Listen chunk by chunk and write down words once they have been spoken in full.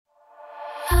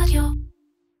רדיו.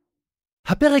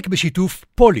 הפרק בשיתוף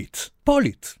פוליט.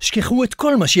 פוליט, שכחו את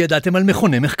כל מה שידעתם על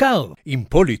מכוני מחקר. עם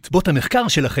פוליט, בוט המחקר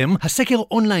שלכם, הסקר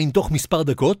אונליין תוך מספר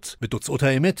דקות, ותוצאות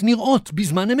האמת נראות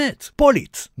בזמן אמת.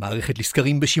 פוליט, מערכת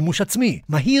לסקרים בשימוש עצמי,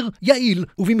 מהיר, יעיל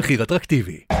ובמחיר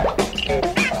אטרקטיבי.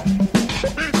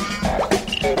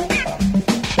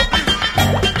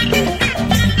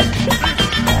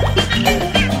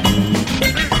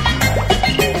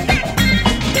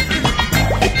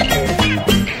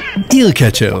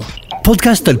 אירקצ'ר,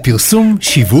 פודקאסט על פרסום,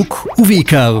 שיווק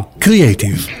ובעיקר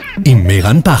קריאייטיב, עם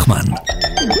מירן פחמן.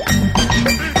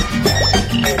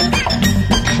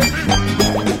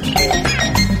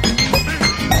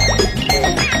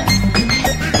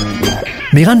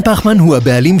 מירן פחמן הוא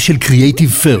הבעלים של קריאייטיב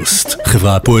פרסט,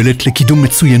 חברה הפועלת לקידום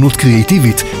מצוינות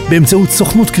קריאייטיבית באמצעות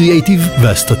סוכנות קריאייטיב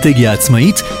ואסטרטגיה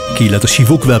עצמאית, קהילת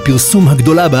השיווק והפרסום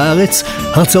הגדולה בארץ,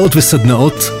 הרצאות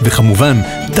וסדנאות, וכמובן,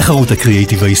 תחרות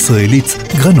הקריאייטיב הישראלית,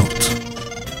 גרנות.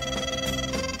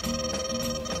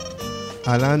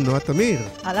 אהלן, נועה תמיר.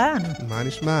 אהלן. מה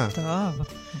נשמע? טוב,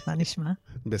 מה נשמע?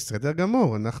 בסדר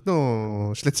גמור, אנחנו,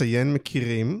 יש לציין,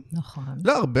 מכירים. נכון.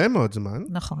 לא הרבה מאוד זמן.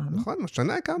 נכון. נכון,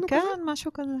 שנה הכרנו כן, כזה.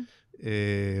 משהו כזה.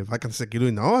 ורק נעשה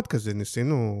גילוי נאות כזה,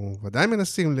 ניסינו, ודאי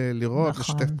מנסים לראות,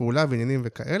 נכון. לשתף פעולה ועניינים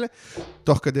וכאלה.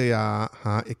 תוך כדי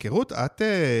ההיכרות, את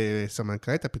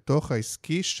סמנכ"לית הפיתוח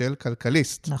העסקי של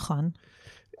כלכליסט. נכון.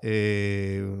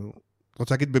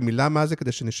 רוצה להגיד במילה מה זה,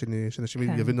 כדי שאנשים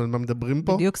כן. יבינו על מה מדברים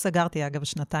פה? בדיוק סגרתי, אגב,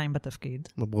 2 בתפקיד.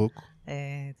 מברוק.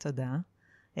 תודה.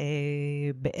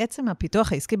 בעצם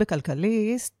הפיתוח העסקי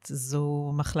בכלכליסט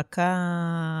זו מחלקה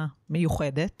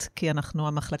מיוחדת, כי אנחנו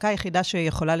המחלקה היחידה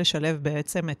שיכולה לשלב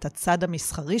בעצם את הצד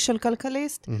המסחרי של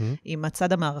כלכליסט עם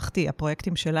הצד המערכתי.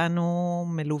 הפרויקטים שלנו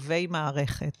מלווי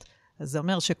מערכת. אז זה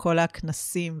אומר שכל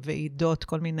הכנסים ועידות,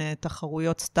 כל מיני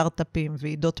תחרויות סטארט-אפים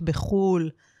ועידות בחול,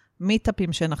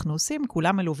 מיטאפים שאנחנו עושים,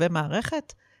 כולם מלווה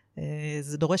מערכת.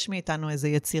 זה דורש מאיתנו איזו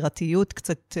יצירתיות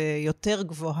קצת יותר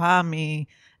גבוהה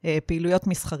מפעילויות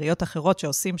מסחריות אחרות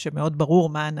שעושים, שמאוד ברור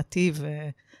מה הנתיב,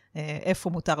 איפה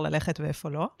מותר ללכת ואיפה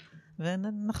לא,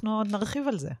 ואנחנו עוד נרחיב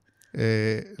על זה.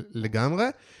 לגמרי.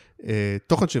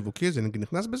 תוכן שיווקי, זה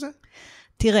נכנס בזה?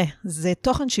 תראה, זה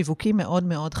תוכן שיווקי מאוד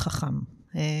מאוד חכם.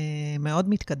 מאוד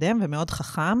מתקדם ומאוד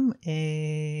חכם.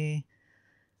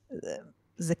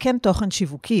 זה כן תוכן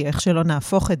שיווקי, איך שלא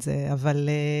נהפוך את זה, אבל...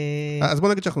 אז בוא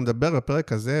נגיד שאנחנו נדבר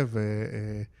בפרק הזה,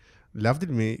 ולהבדיל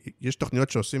יש תוכניות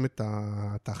שעושים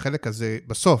את החלק הזה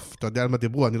בסוף, אתה יודע על מה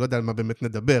דיברו, אני לא יודע על מה באמת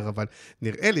נדבר, אבל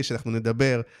נראה לי שאנחנו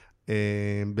נדבר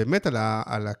באמת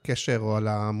על הקשר או על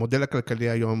המודל הכלכלי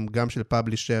היום, גם של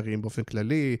פאבלישרים באופן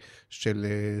כללי, של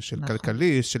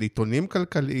כלכליסט, של עיתונים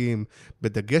כלכליים,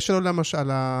 בדגש על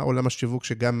עולם השיווק,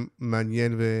 שגם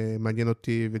מעניין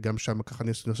אותי, וגם שם ככה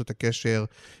ניסינו לעשות את הקשר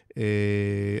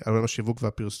על עולם השיווק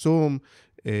והפרסום.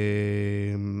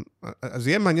 אז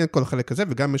יהיה מעניין כל החלק הזה,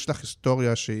 וגם יש לך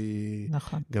היסטוריה שהיא...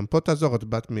 נכון. גם פה תעזור, את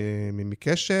בת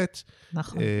מקשת.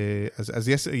 נכון. אז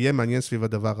יהיה מעניין סביב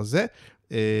הדבר הזה.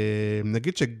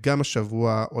 נגיד שגם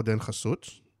השבוע עוד אין חסות,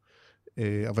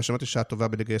 אבל שמעתי שעה טובה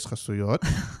בלגייס חסויות.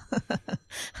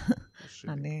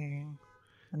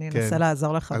 אני אנסה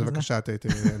לעזור לך. אז בבקשה,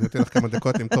 אני נותן לך כמה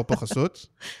דקות למכור פה חסות.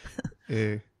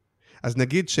 אז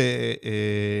נגיד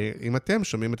שאם אתם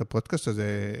שומעים את הפודקאסט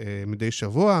הזה מדי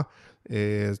שבוע,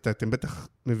 אז אתם בטח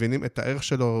מבינים את הערך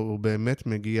שלו, הוא באמת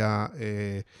מגיע,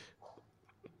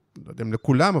 לא יודע אם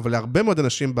לכולם, אבל להרבה מאוד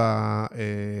אנשים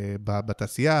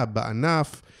בתעשייה,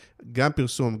 בענף, גם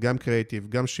פרסום, גם קריאייטיב,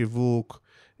 גם שיווק,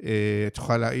 את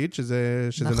יכולה להעיד שזה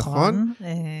נכון?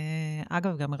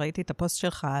 אגב, גם ראיתי את הפוסט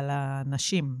שלך על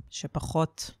הנשים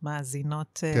שפחות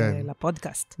מאזינות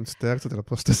לפודקאסט. מצטער קצת על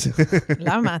הפוסט הזה.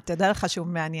 למה? תדע לך שהוא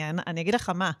מעניין. אני אגיד לך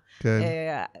מה.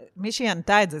 מישהי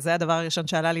ענתה את זה, זה הדבר הראשון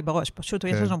שעלה לי בראש. פשוט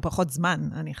יש לנו פחות זמן,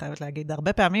 אני חייבת להגיד.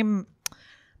 הרבה פעמים,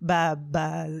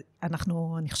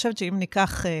 אני חושבת שאם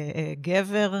ניקח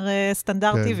גבר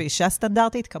סטנדרטי ואישה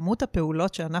סטנדרטית, כמות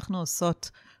הפעולות שאנחנו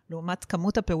עושות, לעומת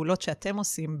כמות הפעולות שאתם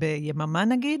עושים ביממה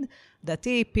נגיד,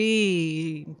 דעתי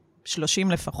פי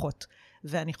 30 לפחות.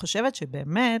 ואני חושבת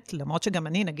שבאמת, למרות שגם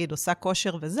אני נגיד עושה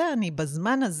כושר וזה, אני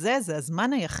בזמן הזה, זה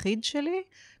הזמן היחיד שלי,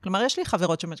 כלומר יש לי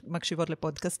חברות שמקשיבות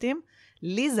לפודקאסטים,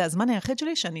 לי זה הזמן היחיד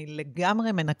שלי שאני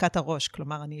לגמרי מנקת הראש,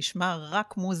 כלומר אני אשמע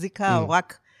רק מוזיקה או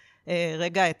רק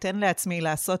רגע אתן לעצמי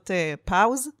לעשות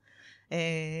פאוז,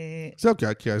 זהו,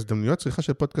 כי ההזדמנויות צריכה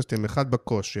של פודקאסטים, 1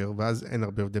 בכושר, ואז אין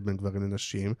הרבה הבדל בין גברים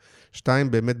לנשים,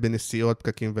 2 באמת בנסיעות,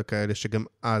 פקקים וכאלה, שגם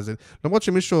אז, למרות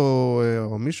שמישהו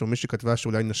או מישהי כתבה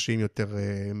שאולי נשים יותר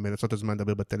מנסות הזמן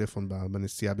לדבר בטלפון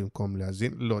בנסיעה במקום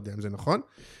להזין, לא יודע אם זה נכון.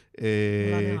 לא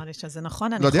נראה לי שזה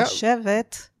נכון, אני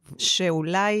חושבת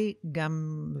שאולי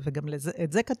גם, וגם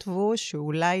את זה כתבו,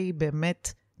 שאולי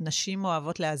באמת נשים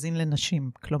אוהבות להאזין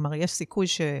לנשים. כלומר, יש סיכוי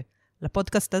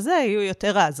שלפודקאסט הזה יהיו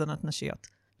יותר האזנות נשיות.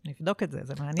 נבדוק את זה,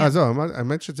 זה מעניין. זהו,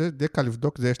 האמת שזה די קל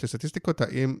לבדוק, זה יש לסטטיסטיקות,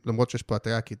 האם, למרות שיש פה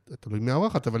הטעיה, כי תלוי מי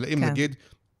העורכת, אבל אם נגיד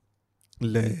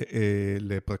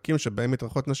לפרקים שבהם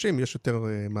מתארחות נשים, יש יותר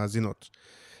מאזינות.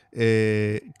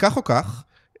 כך או כך,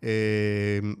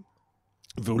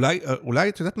 ואולי,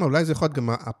 את יודעת מה, אולי זה יכול להיות גם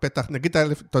הפתח, נגיד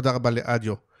תודה רבה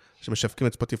לאדיו, שמשווקים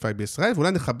את ספוטיפיי בישראל,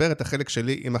 ואולי נחבר את החלק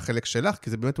שלי עם החלק שלך, כי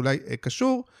זה באמת אולי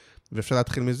קשור, ואפשר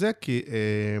להתחיל מזה, כי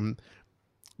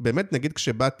באמת נגיד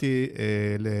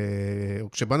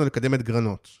או כשבאנו לקדם את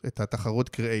גרנות, את התחרות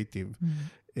קריאייטיב,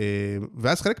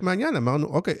 ואז חלק מהעניין אמרנו,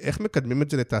 אוקיי, איך מקדמים את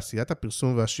זה לתעשיית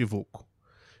הפרסום והשיווק?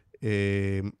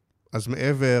 אז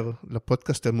מעבר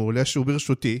לפודקאסט המעולה שהוא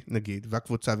ברשותי, נגיד,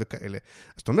 והקבוצה וכאלה.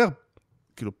 אז אתה אומר,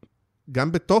 כאילו,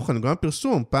 גם בתוכן, גם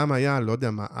בפרסום, פעם היה, לא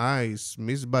יודע מה, אייס,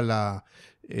 מזבלה,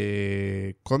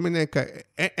 כל מיני כאלה,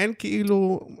 אין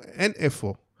כאילו, אין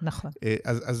איפה. נכון.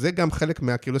 אז זה גם חלק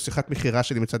כאילו שיחת מחירה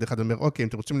שלי מצד אחד, אומר, אוקיי, אם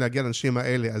אתם רוצים להגיע לאנשים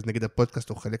האלה, אז נגיד הפודקאסט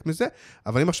הוא חלק מזה,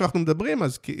 אבל אם עכשיו אנחנו מדברים,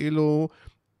 אז כאילו,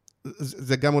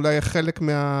 זה גם אולי חלק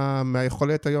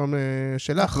מהיכולת היום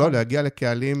שלך, לא? להגיע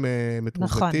לקהלים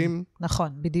מתרופתים. נכון,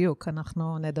 בדיוק.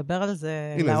 אנחנו נדבר על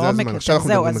זה לעומק יותר.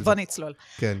 זהו, אז בוא נצלול.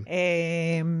 כן.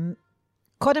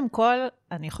 קודם כל,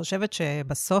 אני חושבת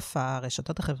שבסוף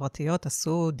הרשתות החברתיות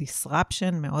עשו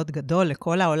disruption מאוד גדול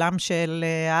לכל העולם של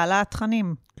העלאת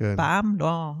תכנים. כן. פעם,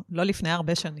 לא לפני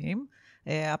הרבה שנים.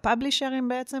 הפאבלישרים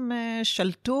בעצם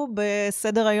שלטו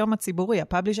בסדר היום הציבורי,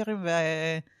 הפאבלישרים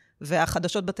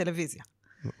והחדשות בטלוויזיה.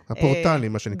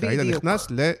 הפורטלים, מה שנקרא. היית נכנס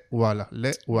לוואלה,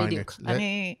 לוויינט. בדיוק.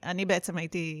 אני בעצם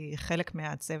הייתי חלק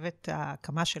מהצוות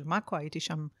ההקמה של מאקו, הייתי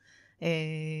שם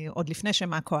עוד לפני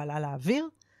שמאקו עלה לאוויר.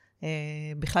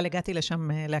 בכלל הגעתי לשם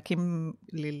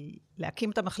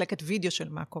להקים את המחלקת וידאו של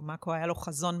מאקו. מאקו היה לו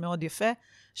חזון מאוד יפה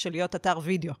של להיות אתר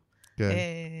וידאו. כן.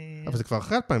 אבל זה כבר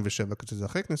אחרי 2007, זה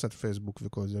אחרי כניסת פייסבוק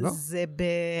וכל זה, לא?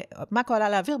 מאקו עלה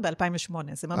לאוויר ב-2008,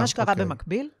 זה ממש קרה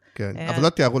במקביל. כן, אבל לא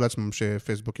תיארו לעצמם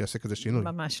שפייסבוק יעשה כזה שינוי.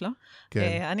 ממש לא.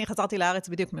 אני חזרתי לארץ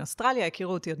בדיוק מאוסטרליה,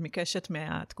 הכירו אותי עוד מקשת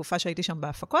מהתקופה שהייתי שם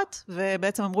בהפקות,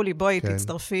 ובעצם אמרו לי, בואי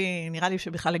תצטרפי, נראה לי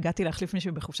שבכלל הגעתי להחליף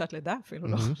מישהו בחופשת לידה, אפילו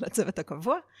לא לצוות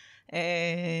הקבוע.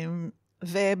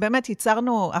 ובאמת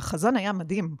ייצרנו, החזון היה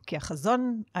מדהים, כי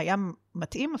החזון היה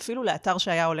מתאים אפילו לאתר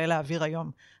שהיה עולה לאוויר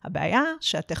היום. הבעיה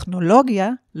שהטכנולוגיה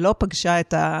לא פגשה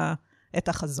את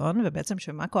החזון, ובעצם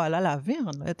שמאקו עלה לאוויר,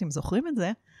 אני לא יודעת אם זוכרים את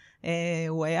זה,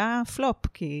 הוא היה פלופ,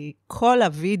 כי כל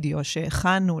הוידאו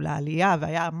שהכנו לעלייה,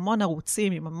 והיה המון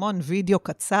ערוצים עם המון וידאו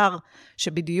קצר,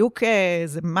 שבדיוק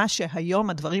זה מה שהיום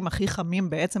הדברים הכי חמים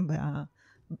בעצם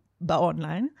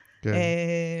באונליין,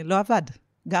 לא עבד.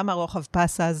 גם הרוחב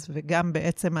פס אז, וגם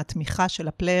בעצם התמיכה של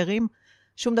הפליירים,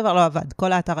 שום דבר לא עבד.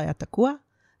 כל האתר היה תקוע,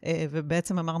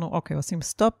 ובעצם אמרנו, אוקיי, עושים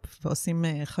סטופ, ועושים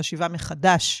חשיבה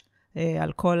מחדש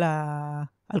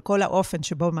על כל האופן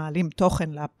שבו מעלים תוכן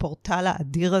לפורטל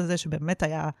האדיר הזה, שבאמת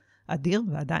היה אדיר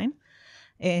ועדיין.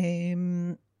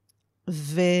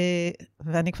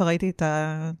 ואני כבר ראיתי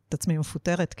את עצמי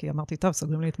מפותרת, כי אמרתי, טוב,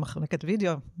 סוגרים לי את מחלקת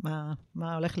וידאו,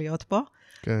 מה הולך להיות פה?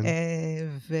 כן.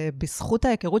 ובזכות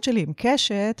ההיכרות שלי עם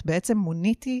קשת, בעצם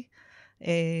מוניתי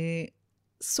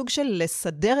סוג של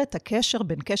לסדר את הקשר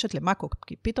בין קשת למאקו,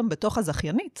 כי פתאום בתוך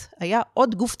הזכיינית היה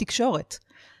עוד גוף תקשורת,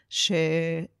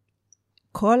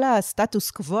 שכל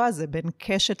הסטטוס קבוע הזה בין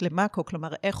קשת למאקו,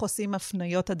 כלומר, איך עושים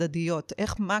הפניות הדדיות,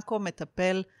 איך מאקו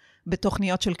מטפל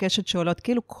בתוכניות של קשת שעולות,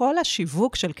 כאילו כל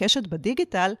השיווק של קשת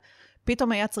בדיגיטל,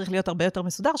 פתאום היה צריך להיות הרבה יותר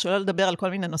מסודר, שלא לדבר על כל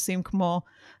מיני נושאים כמו,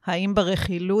 האם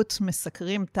ברכילות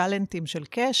מסקרים טלנטים של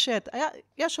קשת,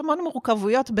 יש המון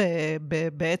מורכבויות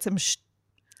בעצם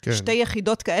שתי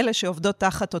יחידות כאלה שעובדות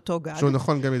תחת אותו גג. שהוא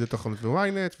נכון גם לתוכנות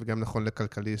וויינט, וגם נכון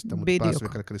לכלכליסט המודפס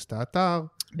וכלכליסט האתר.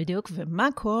 בדיוק,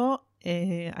 ומאקו,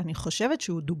 אני חושבת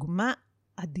שהוא דוגמה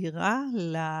אדירה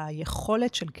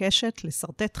ליכולת של קשת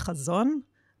לסרטט חזון,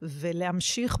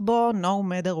 ולהמשיך בו no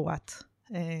matter what.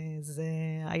 זה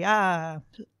היה,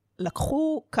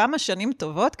 לקחו כמה שנים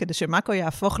טובות כדי שמאקו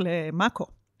יהפוך למאקו.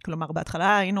 כלומר,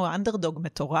 בהתחלה היינו אנדרדוג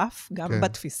מטורף, גם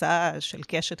בתפיסה של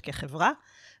קשת כחברה,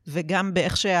 וגם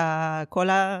באיך שכל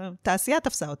התעשייה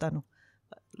תפסה אותנו.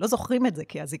 לא זוכרים את זה,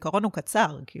 כי הזיכרון הוא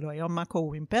קצר, כאילו היום מאקו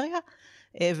הוא אימפריה,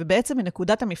 ובעצם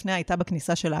נקודת המפנה הייתה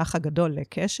בכניסה של האח הגדול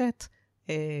לקשת,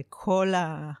 כל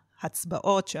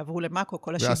הצבעות שעברו למאקו,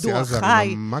 כל השידור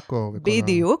החי,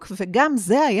 בדיוק, וגם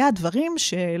זה היה דברים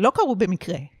שלא קרו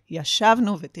במקרה.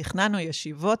 ישבנו ותכננו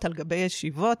ישיבות על גבי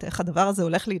ישיבות, איך הדבר הזה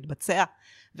הולך להתבצע,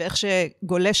 ואיך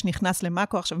שגולש נכנס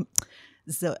למאקו. עכשיו,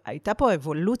 הייתה פה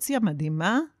אבולוציה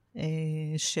מדהימה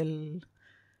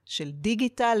של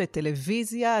דיגיטל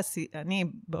לטלוויזיה, אני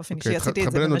באופן אישי עשיתי את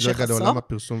זה תחבר לנו במשך רגע עשור. לעולם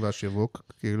הפרסום והשיווק,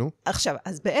 כאילו. עכשיו,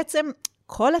 אז בעצם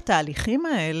כל התהליכים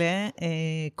האלה,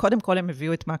 קודם כל הם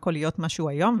הביאו את מאקו להיות משהו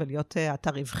היום, ולהיות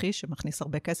אתר רווחי שמכניס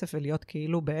הרבה כסף, ולהיות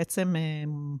כאילו בעצם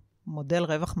מודל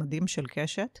רווח מדהים של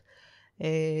קשת.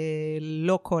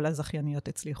 לא כל הזכייניות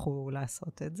הצליחו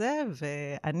לעשות את זה,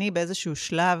 ואני באיזשהו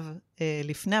שלב,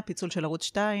 לפני הפיצול של ערוץ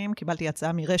 2, קיבלתי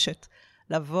הצעה מרשת,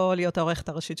 לבוא להיות העורכת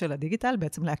הראשית של הדיגיטל,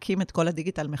 בעצם להקים את כל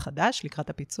הדיגיטל מחדש לקראת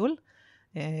הפיצול,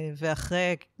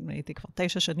 ואחרי, הייתי כבר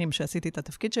 9 שנים שעשיתי את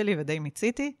התפקיד שלי ודי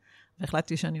מיציתי,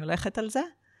 והחלטתי שאני הולכת על זה,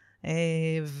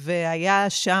 והיה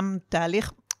שם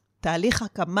תהליך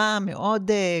הקמה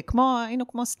מאוד, היינו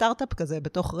כמו סטארט-אפ כזה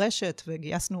בתוך רשת,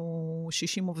 וגייסנו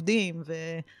 60 עובדים,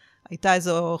 והייתה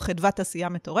איזו חדוות עשייה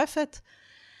מטורפת,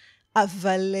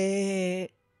 אבל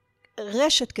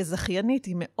רשת כזכיינית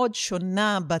היא מאוד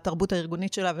שונה בתרבות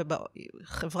הארגונית שלה,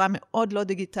 ובחברה מאוד לא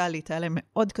דיגיטלית, היה להם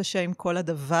מאוד קשה עם כל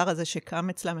הדבר הזה שקם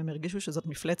אצלם, הם הרגישו שזאת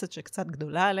מפלצת שקצת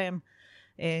גדולה עליהם,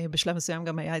 בשלב מסוים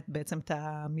גם היה בעצם את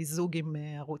המיזוג עם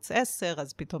ערוץ 10,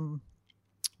 אז פתאום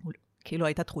כאילו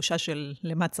הייתה תחושה של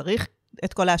למה צריך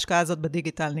את כל ההשקעה הזאת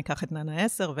בדיגיטל, ניקח את ננה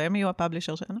 10, והם יהיו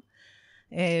הפאבלישר שלנו.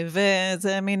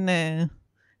 וזה מין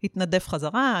התנדף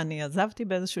חזרה, אני עזבתי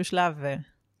באיזשהו שלב,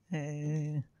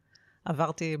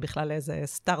 ועברתי בכלל לאיזה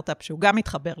סטארט-אפ שהוא גם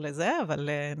מתחבר לזה, אבל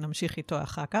נמשיך איתו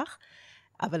אחר כך.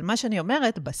 אבל מה שאני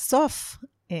אומרת, בסוף,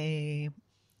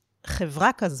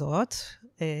 חברה כזאת,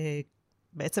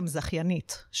 בעצם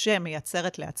זכיינית,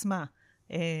 שמייצרת לעצמה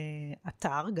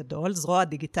אתר גדול, זרוע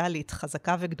דיגיטלית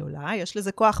חזקה וגדולה, יש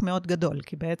לזה כוח מאוד גדול,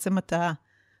 כי בעצם אתה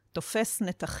תופס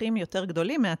נתחים יותר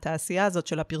גדולים מהתעשייה הזאת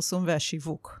של הפרסום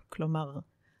והשיווק. כלומר,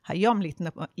 היום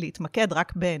להתמקד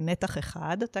רק בנתח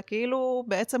אחד, אתה כאילו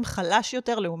בעצם חלש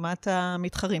יותר לעומת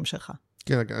המתחרים שלך.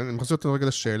 כן, אני מחזיר אותו רגע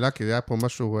לשאלה, כי זה היה פה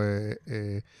משהו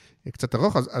קצת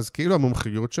ארוך, אז כאילו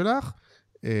המומחיות שלך,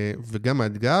 וגם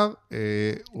האתגר,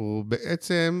 הוא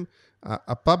בעצם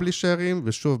הפאבלישרים,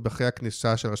 ושוב, אחרי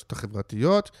הכניסה של הרשתות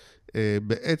החברתיות,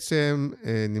 בעצם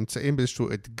נמצאים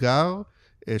באיזשהו אתגר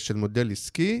של מודל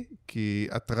עסקי, כי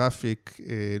הטראפיק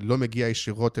לא מגיע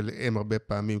ישירות אליהם הרבה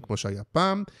פעמים כמו שהיה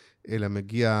פעם, אלא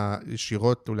מגיע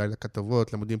ישירות אולי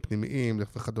לכתבות, לעמודים פנימיים,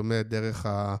 וכדומה,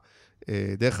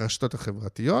 דרך הרשתות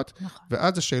החברתיות, נכון.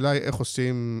 ואז השאלה היא איך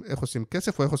עושים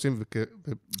כסף, או איך עושים,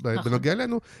 נכון. בנוגע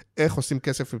אלינו, איך עושים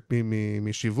כסף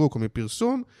משיווק או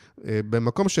מפרסום,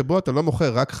 במקום שבו אתה לא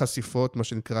מוכר רק חשיפות, מה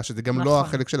שנקרא, שזה גם נכון. לא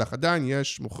החלק שלך, עדיין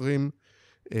יש מוכרים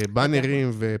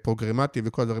בנרים ופרוגרמטי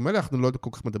וכל הדברים האלה, אנחנו לא כל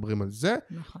כך מדברים על זה,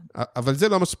 נכון. אבל זה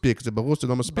לא מספיק, זה ברור שזה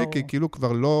לא מספיק, ברור. כי כאילו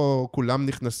כבר לא כולם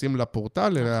נכנסים לפורטל,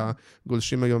 נכון. אלא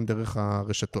גולשים היום דרך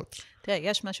הרשתות. תראה,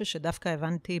 יש משהו שדווקא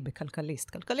הבנתי בכלכליסט.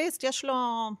 כלכליסט יש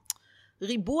לו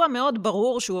ריבוע מאוד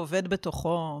ברור שהוא עובד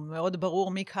בתוכו, מאוד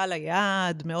ברור מי קהל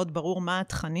היעד, מאוד ברור מה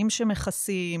התכנים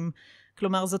שמכסים,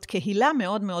 כלומר זאת קהילה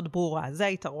מאוד מאוד ברורה, זה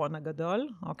היתרון הגדול,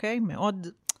 אוקיי? מאוד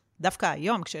דווקא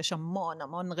היום, כשיש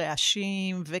המון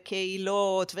רעשים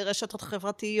וקהילות ורשתות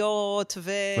חברתיות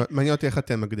מעניין אותי איך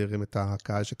אתם מגדירים את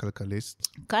הקהל של כלכליסט?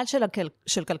 הקהל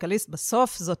של כלכליסט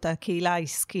בסוף זאת הקהילה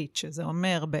העסקית, שזה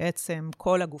אומר בעצם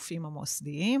כל הגופים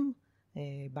המוסדיים,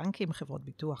 בנקים, חברות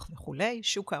ביטוח וכולי,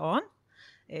 שוק ההון,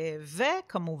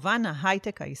 וכמובן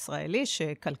ההייטק הישראלי,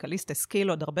 שכלכליסט השכיל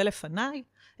עוד הרבה לפניי,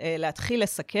 להתחיל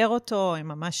לסקר אותו, הם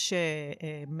ממש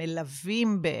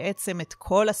מלווים בעצם את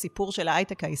כל הסיפור של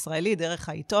ההייטק הישראלי דרך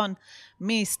העיתון,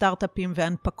 מסטארט-אפים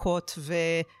והנפקות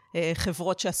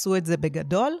וחברות שעשו את זה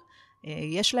בגדול.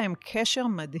 יש להם קשר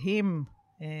מדהים,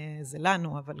 זה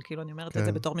לנו, אבל כאילו אני אומרת את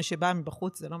זה בתור מי שבא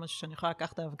מבחוץ, זה לא משהו שאני יכולה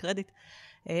לקחת עליו קרדיט.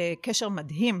 קשר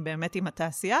מדהים באמת עם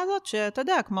התעשייה הזאת, שאתה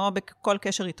יודע, כמו בכל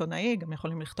קשר עיתונאי, גם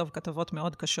יכולים לכתוב כתבות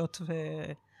מאוד קשות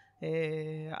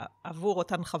עבור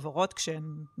אותן חברות כשהן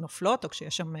נופלות, או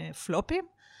כשיש שם פלופים,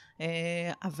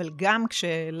 אבל גם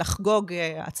כשלחגוג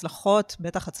הצלחות,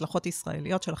 בטח הצלחות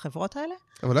ישראליות של החברות האלה.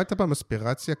 אבל לא הייתה פעם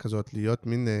אספירציה כזאת, להיות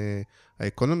מין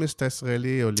האקונומיסט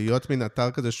הישראלי, או להיות מין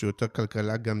אתר כזה שהוא יותר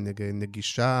כלכלה גם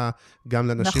נגישה, גם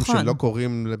לאנשים נכון. שלא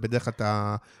קוראים בדרך את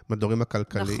המדורים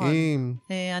הכלכליים.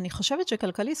 נכון. אני חושבת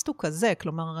שכלכליסט הוא כזה,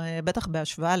 כלומר, בטח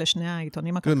בהשוואה לשני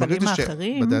העיתונים הכלכליים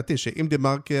האחרים. בדעתי שאם דה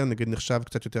מרקר, נגיד, נחשב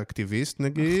קצת יותר אקטיביסט,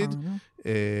 נגיד, נכון.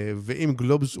 ואם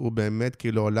גלובס הוא באמת,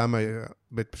 כאילו,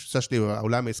 בתפיסה שלי,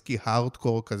 העולם העסקי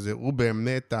הארדקור כזה, הוא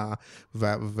באמת,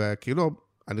 וכאילו,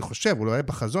 אני חושב, הוא לא היה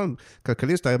בחזון,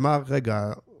 כלכליסט אמר,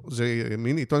 רגע, זה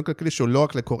מין עיתון כלכלי שהוא לא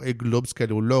רק לקוראי גלובס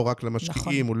כאלה, הוא לא רק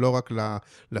למשקיעים, נכון. הוא לא רק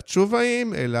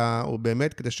לתשובעים, אלא הוא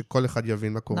באמת כדי שכל אחד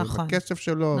יבין מה קורה נכון. בכסף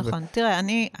שלו. נכון, תראה,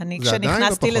 אני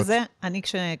כשנכנסתי לזה, אני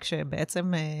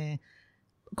כשבעצם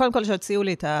קודם כל שהציעו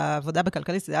לי את העבודה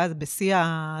בכלכליסט, זה היה בשיא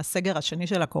הסגר השני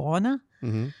של הקורונה,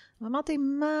 ואמרתי,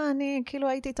 מה, אני כאילו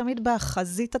הייתי תמיד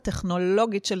בחזית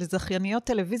הטכנולוגית של זכייניות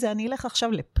טלוויזיה, אני אלך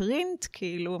עכשיו לפרינט,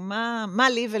 כאילו, מה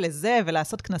לי ולזה,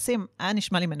 ולעשות כנסים, היה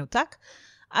נשמע לי מנותק.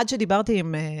 עד שדיברתי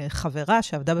עם חברה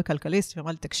שעבדה בכלכליסט,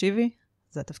 ואמרה לי, תקשיבי,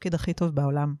 זה התפקיד הכי טוב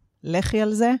בעולם. לכי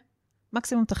על זה,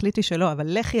 מקסימום תחליטי שלא,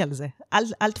 אבל לכי על זה.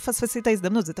 אל תפספסי את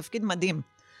ההזדמנות, זה תפקיד מדהים.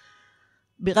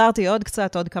 ביררתי עוד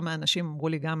קצת, עוד כמה אנשים אמרו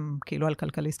לי גם כאילו על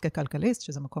כלכליסט ככלכליסט,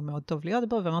 שזה מקום מאוד טוב להיות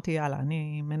בו, ואמרתי, יאללה,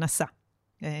 אני מנסה.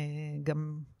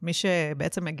 גם מי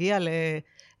שבעצם מגיע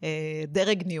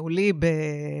לדרג ניהולי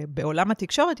בעולם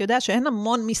התקשורת, יודע שאין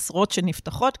המון משרות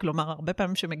שנפתחות, כלומר, הרבה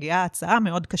פעמים שמגיעה ההצעה,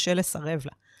 מאוד קשה לסרב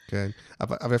לה. כן,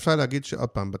 אבל אפשר להגיד שעוד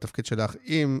פעם, בתפקיד שלך,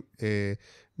 אם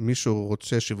מישהו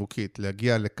רוצה שיווקית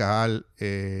להגיע לקהל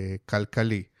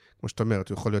כלכלי, כמו שאת אומרת,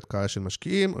 הוא יכול להיות קהל של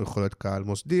משקיעים, הוא יכול להיות קהל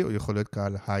מוסדי, הוא יכול להיות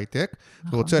קהל הייטק,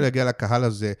 הוא רוצה להגיע לקהל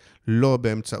הזה לא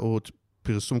באמצעות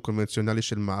פרסום קונבנציונלי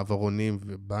של מעברונים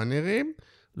ובאנרים,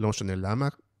 לא משנה למה,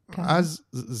 אז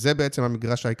זה בעצם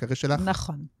המגרש העיקרי שלך?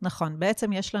 נכון, נכון.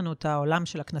 בעצם יש לנו את העולם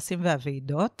של הכנסים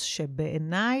והוועידות,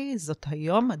 שבעיניי זאת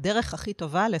היום הדרך הכי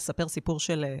טובה לספר סיפור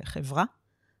של חברה,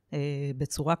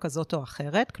 בצורה כזאת או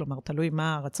אחרת, כלומר, תלוי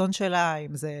מה הרצון שלה,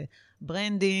 אם זה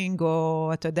ברנדינג, או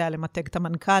אתה יודע, למתג את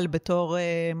המנכ"ל בתור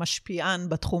משפיען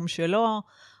בתחום שלו,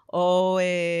 או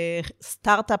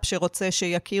סטארט-אפ שרוצה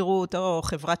שיכירו אותו, או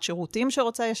חברת שירותים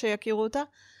שרוצה שיכירו אותה.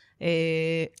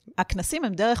 הכנסים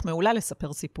הם דרך מעולה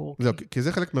לספר סיפור. לא, כי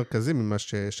זה חלק מרכזי ממה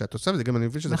שאת עושה, וזה גם אני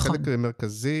מבין שזה חלק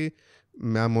מרכזי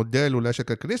מהמודל אולי של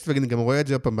כלכליסט, ואני גם רואה את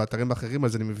זה פעם באתרים אחרים,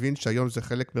 אז אני מבין שהיום זה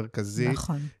חלק מרכזי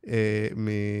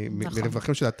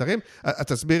מרווחים של האתרים.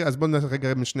 אז בואו נראה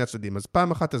רגע משני הצדדים. אז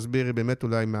פעם אחת תסבירי באמת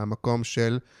אולי מהמקום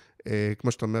של,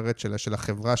 כמו שאת אומרת, של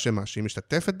החברה שהיא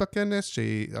משתתפת בכנס,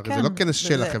 הרי זה לא כנס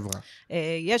של החברה.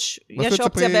 יש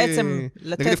אופציה בעצם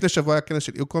לתת... נגיד לפני שבוע היה כנס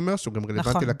של e-commerce, הוא גם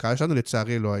רלוונטי לקהל שלנו,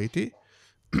 לצערי לא הייתי,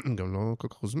 גם לא כל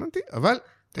כך הוזמנתי, אבל...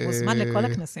 אתה מוזמן לכל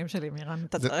הכנסים שלי, מירן,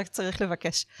 אתה רק צריך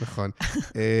לבקש. נכון.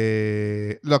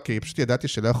 לא, כי פשוט ידעתי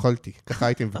שלא יכולתי, ככה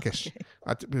הייתי מבקש.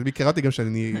 את מכירה אותי גם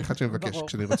שאני אחד שמבקש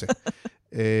כשאני רוצה.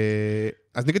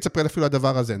 אז נגיד, ספרי אפילו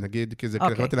הדבר הזה, נגיד, כי זה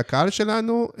רלוונטי לקהל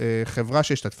שלנו, חברה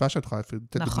שהשתתפה שם, תוכל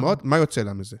לתת דוגמאות, מה יוצא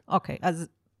לה מזה? אוקיי, אז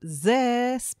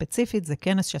זה ספציפית, זה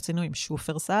כנס שעשינו עם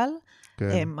שופרסל.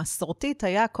 מסורתית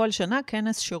היה כל שנה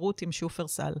כנס שירות עם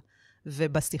שופרסל.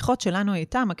 ובשיחות שלנו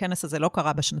איתם, הכנס הזה לא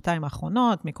קרה בשנתיים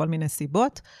האחרונות, מכל מיני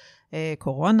סיבות,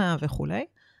 קורונה וכו'.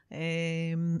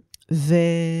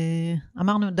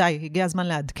 ואמרנו, די, הגיע הזמן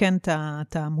לעדכן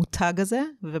את המותג הזה,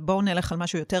 ובואו נלך על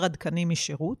משהו יותר עדכני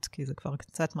משירות, כי זה כבר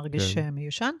קצת מרגיש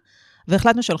מיושן.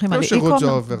 והחלטנו שהולכים על שירות זה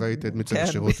overrated מצד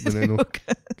השירות בינינו.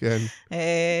 כן.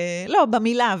 לא,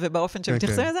 במילה ובאופן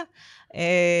שמתייחסים לזה.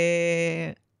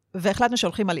 והחלטנו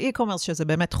שהולכים על e-commerce, שזה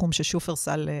באמת תחום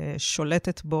ששופרסל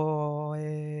שולטת בו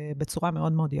בצורה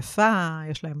מאוד מאוד יפה,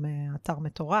 יש להם אתר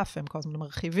מטורף, הם כל הזמן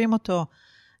מרחיבים אותו,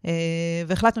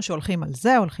 והחלטנו שהולכים על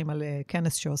זה, הולכים על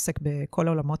כנס שעוסק בכל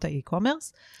עולמות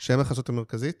ה-e-commerce. שהם החסות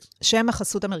המרכזית? שהם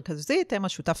החסות המרכזית, הם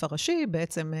השותף הראשי,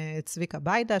 בעצם צביקה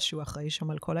ביידה, שהוא אחראי שם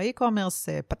על כל ה-e-commerce,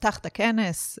 פתח את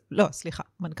הכנס, לא, סליחה,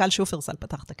 מנכ"ל שופרסל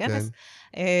פתח את הכנס,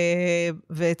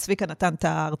 וצביקה נתן את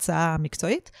ההרצאה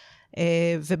המקצועית,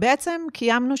 ובעצם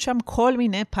קיימנו שם כל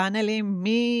מיני פאנלים,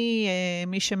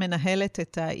 מי שמנהלת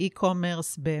את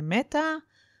האי-קומרס במטה,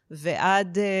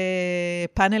 ועד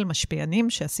פאנל משפיענים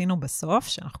שעשינו בסוף,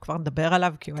 שאנחנו כבר נדבר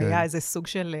עליו, כי הוא היה איזה סוג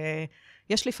של...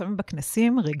 יש לפעמים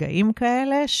בכנסים רגעים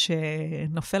כאלה,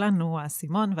 שנופל לנו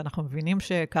האסימון, ואנחנו מבינים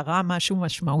שקרה משהו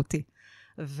משמעותי.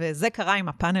 וזה קרה עם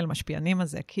הפאנל משפיענים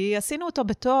הזה, כי עשינו אותו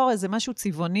בתור איזה משהו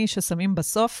צבעוני ששמים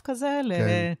בסוף כזה,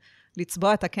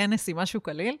 לצבוע את הכנס עם משהו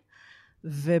קליל.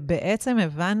 ובעצם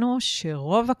הבנו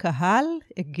שרוב הקהל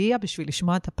הגיע בשביל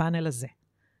לשמוע את הפאנל הזה.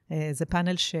 זה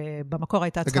פאנל שבמקור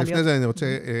הייתה צריכה להיות... רגע, לפני זה אני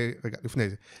רוצה... רגע, לפני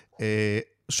זה.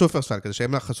 שופרסל, כזה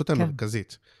שהם החסות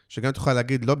המרכזית, שגם תוכל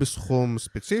להגיד לא בסכום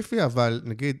ספציפי, אבל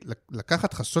נגיד,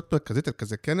 לקחת חסות מרכזית על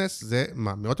כזה כנס, זה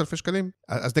מה, מאות אלפי שקלים?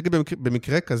 אז נגיד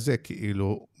במקרה כזה,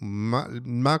 כאילו,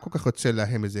 מה כל כך יוצא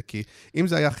להם את זה? כי אם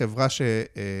זה היה חברה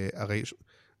שהרי...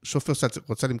 שופרסל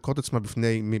רוצה למכור את עצמה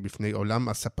בפני מי? בפני עולם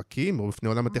הספקים או בפני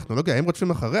עולם הטכנולוגיה, הם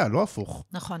רודפים אחריה, לא הפוך.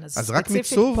 נכון, אז רק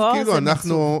מיצוב, כאילו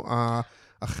אנחנו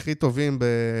הכי טובים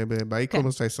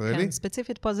באי-קומרס הישראלי. כן,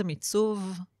 ספציפית פה זה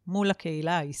מיצוב מול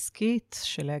הקהילה העסקית,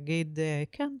 שלהגיד,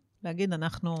 כן, להגיד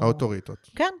אנחנו... האוטוריטות.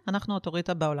 כן, אנחנו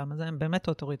אוטוריטה בעולם הזה, הם באמת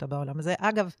אוטוריטה בעולם הזה.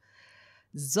 אגב,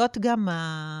 זאת גם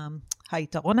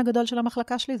היתרון הגדול של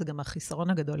המחלקה שלי זה גם החיסרון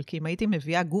הגדול, כי אם הייתי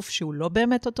מביאה גוף שהוא לא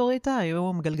באמת אוטוריטה,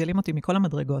 היו מגלגלים אותי מכל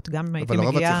המדרגות, גם אם הייתי מגיעה...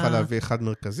 אבל הרוב את צריכה להביא אחד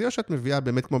מרכזי, או שאת מביאה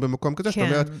באמת כמו במקום כזה, שאת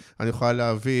אומרת, אני יכולה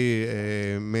להביא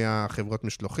 100 חברות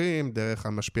משלוחים, דרך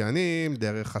המשפיענים,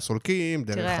 דרך הסולקים,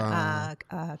 דרך תראה,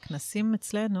 הכנסים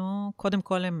אצלנו, קודם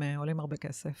כל הם עולים הרבה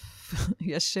כסף.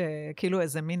 יש כאילו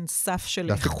איזה מין סף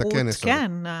של איכות.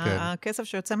 כן, הכסף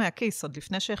שיוצא מהכיס, עוד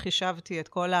לפני שחישבתי את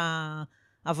כל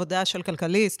העבודה של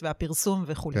כלכליסט והפרסום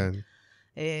וכו'. כן.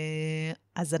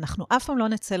 אז אנחנו אף פעם לא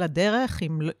נצא לדרך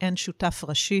אם אין שותף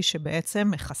ראשי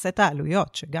שבעצם מכסה את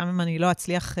העלויות, שגם אם אני לא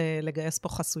אצליח לגייס פה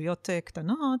חסויות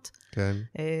קטנות, כן.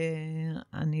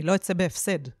 אני לא אצא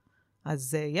בהפסד.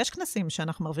 אז יש כנסים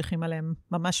שאנחנו מרוויחים עליהם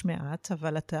ממש מעט,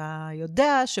 אבל אתה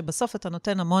יודע שבסוף אתה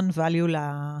נותן המון value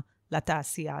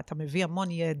לתעשייה, אתה מביא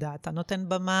המון ידע, אתה נותן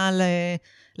במה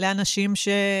לאנשים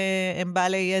שהם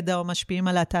בעלי ידע או משפיעים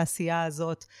על התעשייה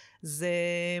הזאת.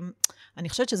 אני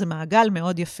חושבת שזה מעגל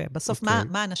מאוד יפה. בסוף,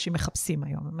 מה אנשים מחפשים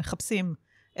היום? הם מחפשים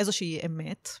איזושהי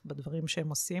אמת בדברים שהם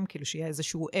עושים, כאילו שיהיה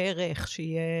איזשהו ערך,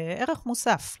 שיהיה ערך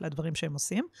מוסף לדברים שהם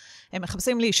עושים. הם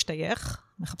מחפשים להשתייך,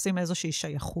 מחפשים איזושהי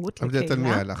שייכות לקהילה. אבל זה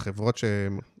תלמי על החברות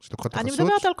שלוקחות אני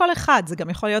מדברת על כל אחד, זה גם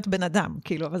יכול להיות בן אדם,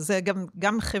 כאילו, אבל זה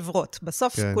גם חברות.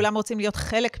 בסוף כולם רוצים להיות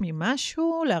חלק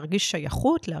ממשהו, להרגיש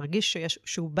שייכות, להרגיש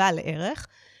שהוא בעל ערך,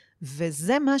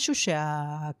 וזה משהו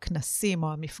שהכנסים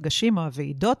או המפגשים או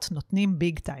הוועידות נותנים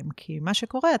ביג טיים, כי מה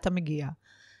שקורה, אתה מגיע.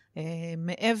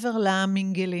 מעבר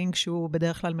למינגלינג, שהוא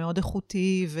בדרך כלל מאוד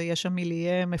איכותי, ויש שם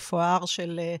מיליה מפואר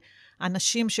של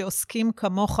אנשים שעוסקים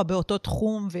כמוך באותו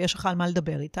תחום, ויש לך על מה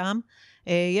לדבר איתם.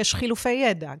 יש חילופי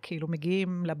ידע, כאילו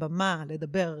מגיעים לבמה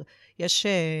לדבר. יש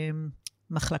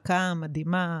מחלקה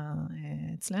מדהימה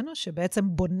אצלנו, שבעצם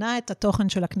בונה את התוכן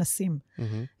של הכנסים.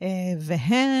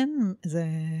 והן, זה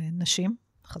נשים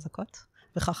חזקות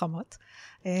וחכמות,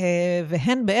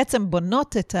 והן בעצם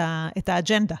בונות את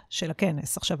האג'נדה של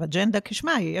הכנס. עכשיו, אג'נדה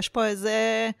כשמה, יש פה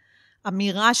איזה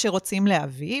אמירה שרוצים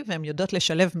להביא, והן יודעות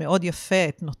לשלב מאוד יפה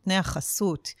את נותני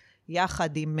החסות, יחד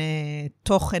עם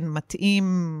תוכן מתאים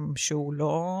שהוא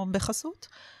לא בחסות.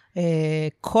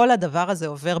 כל הדבר הזה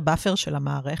עובר באפר של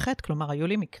המערכת, כלומר, היו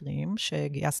לי מקרים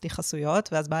שגייסתי חסויות,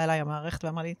 ואז באה אליי המערכת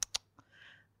ואמרה לי,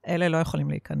 אלה לא יכולים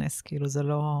להיכנס, כאילו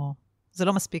זה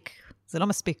לא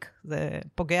מספיק, זה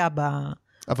פוגע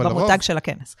במותג של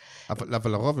הכנס.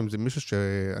 אבל לרוב, אם זה מישהו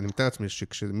אני מתאר לעצמי,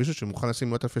 שמישהו שמוכן לשים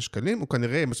מאות אלפי שקלים, הוא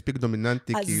כנראה מספיק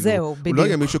דומיננטי, כאילו, זהו, הוא לא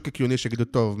יהיה מישהו קיקיוני שיגידו,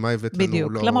 טוב, מה הבאת לנו?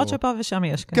 בדיוק, למרות שפה ושם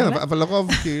יש כאלה. כן, אבל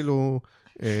לרוב, כאילו,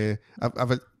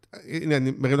 אבל הנה,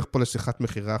 אני מרים לך פה לשיחת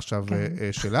מחירה עכשיו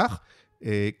שלך,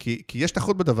 כי יש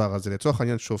תחרות בדבר הזה, לצורך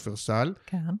העניין שופרסל,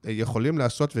 יכולים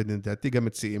לעשות, ולדעתי גם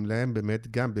מציעים להם, באמת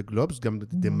גם בגלובס, גם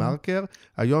בדה-מרקר,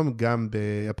 היום גם,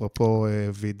 אפרופו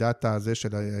ועידת הזה של,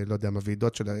 לא יודע,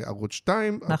 הוועידות של ערוץ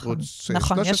 2, ערוץ 13,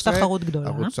 נכון, יש תחרות גדולה.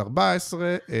 ערוץ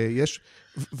 14, יש,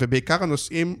 ובעיקר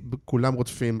הנושאים, כולם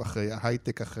רודפים אחרי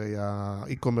ההייטק, אחרי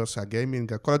האי-קומרס,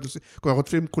 הגיימינג, כולם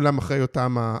רודפים כולם אחרי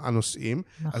אותם הנושאים,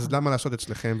 אז למה לעשות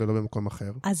אצלכם ולא במקום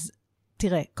אחר? אז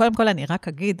תראה, קודם כל אני רק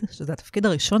אגיד, שזה התפקיד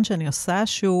הראשון שאני עושה,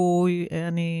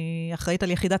 אני אחראית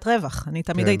על יחידת רווח. אני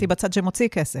תמיד הייתי בצד שמוציא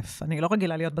כסף. אני לא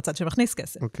רגילה להיות בצד שמכניס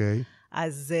כסף. אוקיי.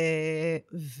 אז,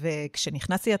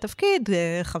 וכשנכנסתי לתפקיד,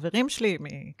 חברים שלי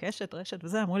מקשת, רשת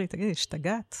וזה, אמרו לי, תגידי,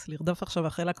 השתגעת, לרדוף עכשיו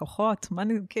אחרי לקוחות,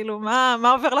 כאילו,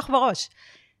 מה עובר לך בראש?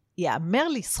 יאמר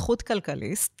לי זכות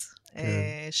כלכליסט,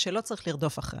 שלא צריך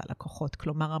לרדוף אחרי הלקוחות.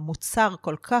 כלומר, המוצר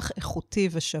כל כך איכותי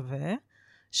ושווה,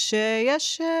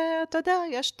 שיש, אתה יודע,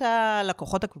 יש את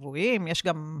הלקוחות הקבועים, יש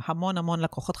גם המון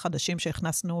לקוחות חדשים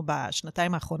שהכנסנו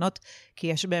בשנתיים האחרונות, כי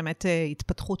יש באמת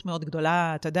התפתחות מאוד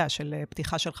גדולה, אתה יודע, של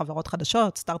פתיחה של חברות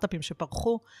חדשות, סטארט-אפים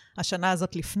שפרחו. השנה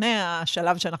הזאת לפני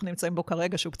השלב שאנחנו נמצאים בו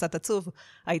כרגע, שהוא קצת עצוב,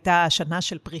 הייתה שנה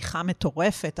של פריחה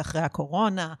מטורפת אחרי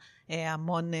הקורונה,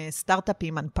 המון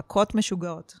סטארט-אפים, הנפקות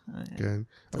משוגעות. כן,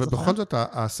 אבל בכל זאת,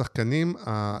 השחקנים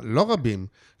הלא רבים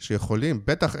שיכולים,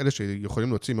 בטח אלה שיכולים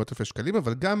להוציא מאות אלפי שקלים,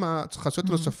 אבל גם החסויות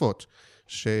נוספות,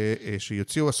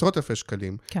 שיוציאו עשרות אלפי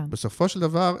שקלים, בסופו של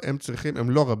דבר הם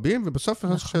לא רבים,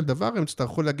 ובסופו של דבר הם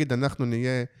יצטרכו להגיד, אנחנו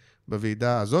נהיה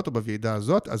בוועידה הזאת או בוועידה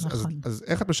הזאת, אז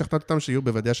איך את משכנעת אותם שיהיו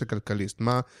בוועידה של כלכליסט?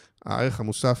 מה הערך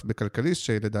המוסף בכלכליסט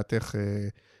שלדעתך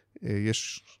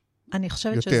יש... אני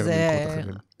חושבת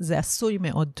שזה עשוי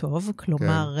מאוד טוב,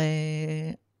 כלומר,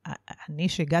 אני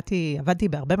שהגעתי, עבדתי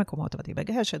בהרבה מקומות, עבדתי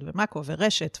בגשת ומאקו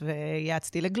ורשת,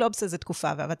 ויעצתי לגלובס איזו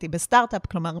תקופה, ועבדתי בסטארט-אפ,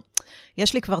 כלומר,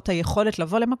 יש לי כבר את היכולת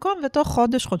לבוא למקום, ותוך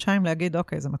חודש, חודשיים להגיד,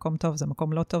 אוקיי, זה מקום טוב, זה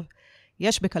מקום לא טוב.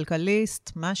 יש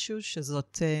בכלכליסט משהו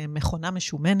שזאת מכונה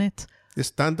משומנת. יש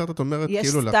סטנדרט, את אומרת,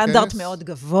 כאילו לכנס? יש סטנדרט מאוד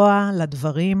גבוה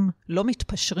לדברים, לא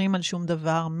מתפשרים על שום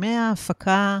דבר,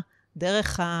 מההפקה,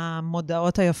 דרך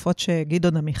המודעות היפות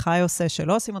שגדעון עמיחי עושה,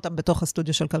 שלא עושים אותם בתוך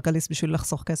הסטודיו של כלכליסט בשביל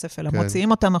לחסוך כסף, אלא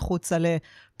מוציאים אותם החוצה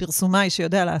לפרסומאי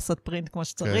שיודע לעשות פרינט כמו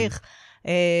שצריך,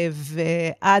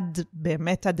 ועד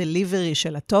באמת הדליברי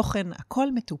של התוכן,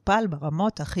 הכל מטופל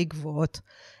ברמות הכי גבוהות.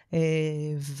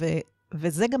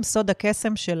 וזה גם סוד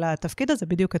הקסם של התפקיד הזה,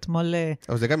 בדיוק אתמול...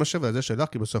 אבל זה גם יושב על זה שלך,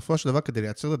 כי בסופו של דבר, כדי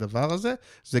לייצר את הדבר הזה,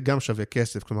 זה גם שווה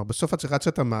כסף. כלומר, בסוף את צריכה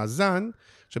לצאת המאזן,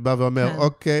 שבא ואומר,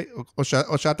 אוקיי,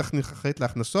 או שאת תכניס אחרית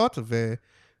להכנסות,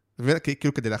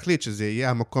 וכאילו כדי להחליט שזה יהיה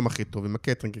המקום הכי טוב, עם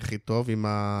הקטרינג הכי טוב, עם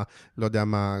לא יודע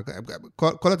מה,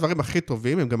 כל הדברים הכי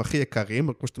טובים, הם גם הכי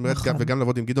יקרים, כמו שאת אומרת, וגם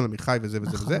לעבוד עם גדעון עמיחי וזה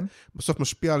וזה וזה, בסוף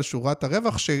משפיע על שורת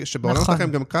הרווח, שבעולם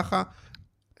שלכם גם ככה,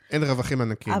 אין רווחים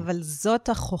ענקים. אבל זאת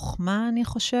החוכמה, אני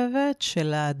חושבת,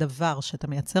 של הדבר, שאתה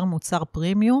מייצר מוצר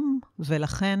פרימיום,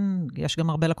 ולכן יש גם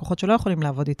הרבה לקוחות שלא יכולים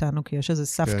לעבוד איתנו, כי יש איזה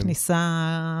סף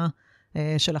כניסה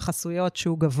של החסויות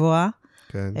שהוא גבוה.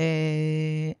 כן.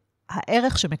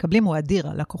 הערך שמקבלים הוא אדיר.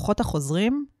 הלקוחות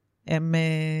החוזרים,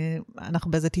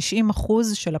 אנחנו באיזה 90%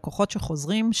 של לקוחות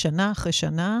שחוזרים שנה אחרי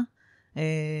שנה,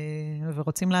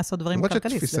 ורוצים לעשות דברים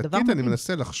כלכלית. תפיסתית אני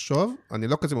מנסה לחשוב, אני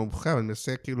לא כזה מומחה, אבל אני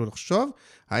מנסה כאילו לחשוב,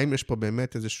 האם יש פה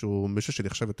באמת איזשהו מישהו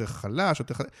שנחשב יותר חלש,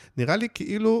 נראה לי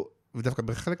כאילו, ודווקא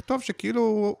בחלק טוב,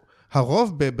 שכאילו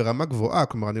הרוב ברמה גבוהה,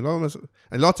 כלומר, אני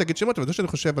לא רוצה להגיד שמות, אבל זה שאני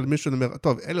חושב על מישהו, אני אומר,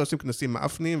 טוב, אלה עושים כנסים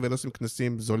מאפנים, ואלה עושים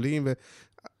כנסים זולים,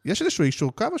 יש איזשהו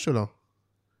אישור קו או שלא?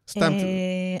 סתם,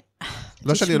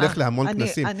 לא שאני הולך להמון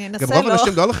כנסים. גם רוב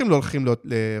אנשים לא הולכים,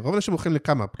 רוב אנשים הולכים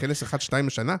לכמה? כנס 1-2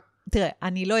 בשנה? תראה,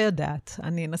 אני לא יודעת.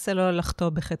 אני אנסה לא לחטוא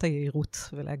בחטא היעירות,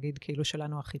 ולהגיד כאילו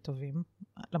שלנו הכי טובים.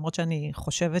 למרות שאני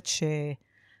חושבת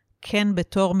שכן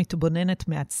בתור מתבוננת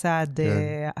מהצד,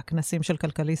 הכנסים של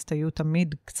כלכליסט היו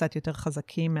תמיד קצת יותר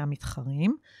חזקים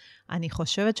מהמתחרים. אני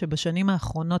חושבת שבשנים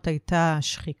האחרונות הייתה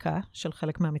שחיקה של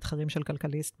חלק מהמתחרים של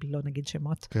כלכליסט, לא נגיד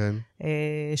שמות, כן.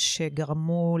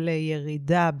 שגרמו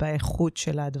לירידה באיכות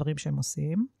של הדברים שהם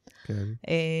עושים. כן.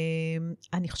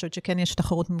 אני חושבת שכן יש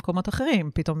תחרות במקומות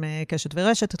אחרים, פתאום קשת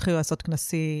ורשת התחילו לעשות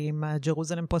כנסים,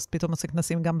 ג'רוזלם פוסט פתאום עושה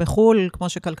כנסים גם בחול, כמו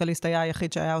שכלכליסט היה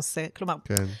היחיד שהיה עושה, כלומר,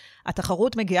 כן.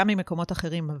 התחרות מגיעה ממקומות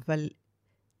אחרים, אבל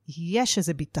יש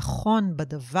איזה ביטחון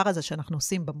בדבר הזה שאנחנו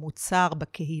עושים במוצר,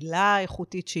 בקהילה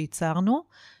האיכותית שייצרנו,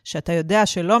 שאתה יודע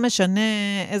שלא משנה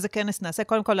איזה כנס נעשה,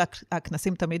 קודם כל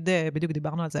הכנסים תמיד, בדיוק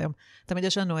דיברנו על זה היום, תמיד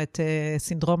יש לנו את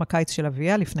סינדרום הקיץ של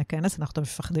אביה לפני כנס, אנחנו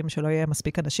מפחדים שלא יהיה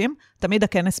מספיק אנשים, תמיד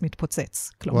הכנס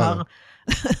מתפוצץ. כלומר,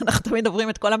 אנחנו תמיד עוברים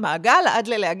את כל המעגל, עד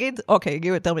להגיד, אוקיי,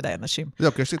 הגיעו יותר מדי אנשים. לא,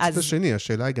 כי יש לי את הצד השני,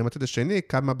 השאלה היא גם הצד השני,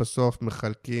 כמה בסוף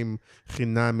מחלקים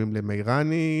חינמים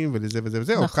למיירני, ולזה וזה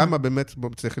וזה, או כמה באמת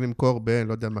צריכים למכור ב,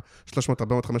 לא יודע מה, 300,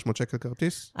 400, 500 שקל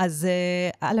כרטיס? אז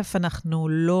א', אנחנו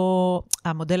לא,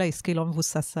 המודל העסקי לא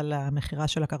מבוסס על המחירה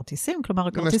של הכרטיסים, כלומר,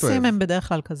 הכרטיסים הם בדרך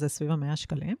כלל כזה סביב 100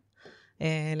 שקלים,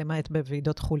 למעט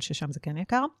בוועידות חול ששם זה כן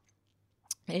יקר.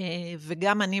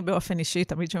 וגם אני באופן אישי,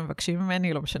 תמיד שמבקשים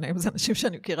ממני, לא משנה אם זה אנשים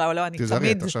שאני מכירה או לא, אני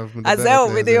תמיד... אז זהו,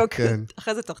 בדיוק.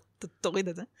 אחרי זה תוריד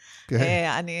את זה.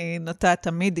 אני נוטה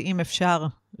תמיד, אם אפשר,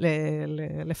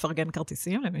 לפרגן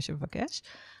כרטיסים למי שמבקש.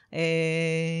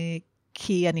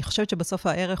 כי אני חושבת שבסוף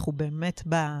הערך הוא באמת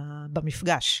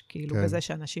במפגש, כאילו בזה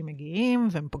שאנשים מגיעים,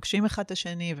 והם פוגשים אחד את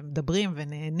השני, ומדברים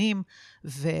ונהנים,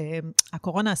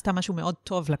 והקורונה עשתה משהו מאוד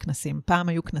טוב לכנסים. פעם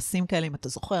היו כנסים כאלה, אם אתה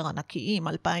זוכר, ענקיים,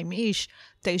 2,000 איש,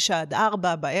 9-4,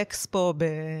 באקספו,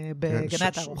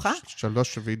 בגנת הארוחה.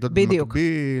 3 ועידות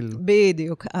במקביל.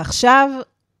 בדיוק. עכשיו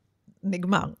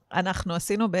נגמר. אנחנו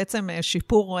עשינו בעצם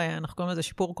שיפור, אנחנו קוראים לזה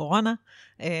שיפור קורונה,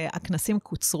 הכנסים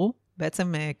קוצרו,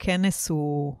 בעצם כנס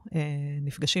הוא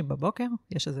נפגשים בבוקר,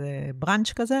 יש איזה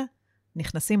ברנץ' כזה,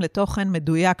 נכנסים לתוכן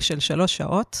מדויק של 3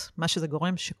 שעות, מה שזה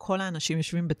גורם שכל האנשים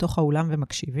יושבים בתוך האולם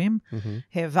ומקשיבים.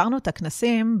 העברנו את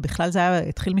הכנסים, בכלל זה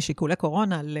התחיל משיקולי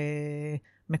קורונה,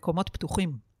 למקומות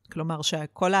פתוחים. כלומר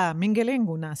שכל המינגלינג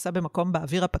הוא נעשה במקום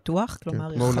באוויר הפתוח,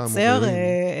 כלומר חצר,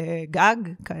 גג,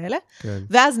 כאלה.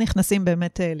 ואז נכנסים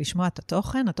באמת לשמוע את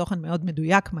התוכן, התוכן מאוד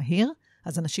מדויק, מהיר,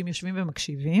 אז אנשים יושבים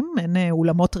ומקשיבים, אין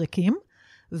אולמות ריקים,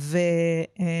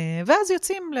 ואז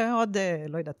יוצאים לעוד,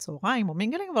 לא יודעת, צהריים או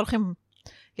מינגלינג, והולכים,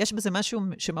 יש בזה משהו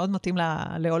שמאוד מתאים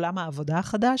לעולם העבודה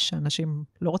החדש, שאנשים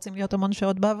לא רוצים להיות המון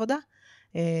שעות בעבודה,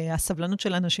 הסבלנות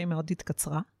של אנשים מאוד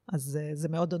התקצרה, אז זה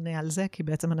מאוד עונה על זה, כי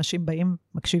בעצם אנשים באים,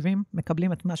 מקשיבים,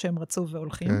 מקבלים את מה שהם רצו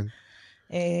והולכים.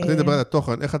 אז אני מדבר על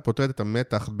התוכן, איך את פותרת את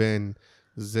המתח בין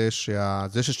זה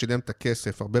ששילם את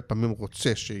הכסף, הרבה פעמים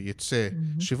רוצה שיצא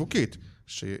שיווקית,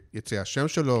 שיצא השם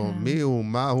שלו, מי הוא,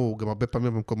 מה הוא, גם הרבה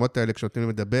פעמים במקומות האלה, כשנותנים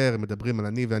לדבר, הם מדברים על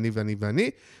אני ואני ואני ואני,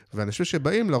 ואנשים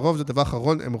שבאים, לרוב זה דבר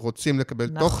אחרון, הם רוצים לקבל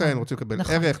תוכן, רוצים לקבל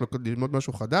ערך, ללמוד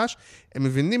משהו חדש, הם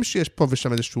מבינים שיש פה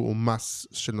ושם איזשהו מס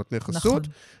של נותני חסות,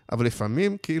 אבל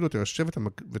לפעמים, כאילו, אתה יושב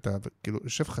כאילו,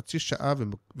 יושב חצי שעה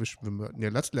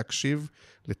ונאלץ להקשיב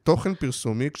לתוכן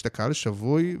פרסומי, כשאתה קהל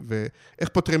שבוי, ואיך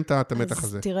פותרים את המתח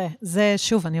הזה? אז תראה, זה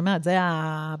שוב, אני אומרת, זה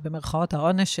במרכאות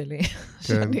העונש שלי,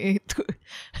 שאני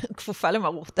כפופה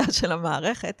למרותה של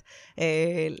המערכת,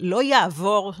 לא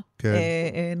יעבור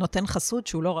נותן חסות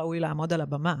שהוא לא ראוי לעמוד על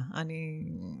הבמה. אני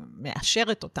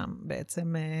מאשרת אותם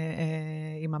בעצם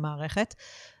עם המערכת.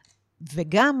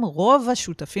 וגם רוב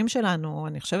השותפים שלנו,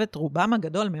 אני חושבת רובם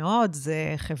הגדול מאוד,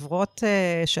 זה חברות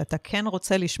שאתה כן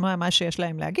רוצה לשמוע מה שיש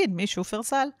להם להגיד,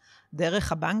 משופרסל,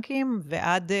 דרך הבנקים,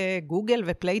 ועד גוגל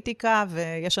ופלייטיקה,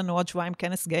 ויש לנו עוד שבועיים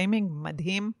כנס גיימינג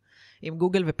מדהים, עם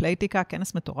גוגל ופלייטיקה,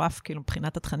 כנס מטורף, כאילו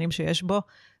מבחינת התכנים שיש בו,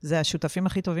 זה השותפים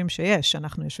הכי טובים שיש.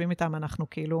 אנחנו יושבים איתם, אנחנו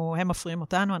כאילו, הם מפריעים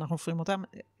אותנו, אנחנו מפריעים אותם.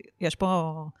 יש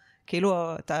פה,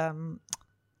 כאילו,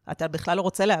 אתה בכלל לא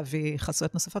רוצה להביא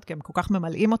חסויות נוספות, כי הם כל כך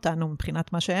ממלאים אותנו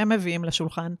מבחינת מה שהם מביאים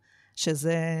לשולחן,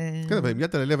 שזה... כן, אבל עם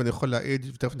יד על הלב אני יכול להעיד,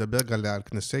 ותכף נדבר גם על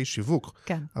כנסי שיווק.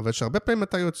 כן. אבל שהרבה פעמים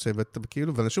אתה יוצא,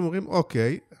 ואנשים אומרים,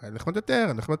 אוקיי, נחמד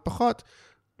יותר, נחמד פחות,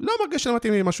 לא מרגיש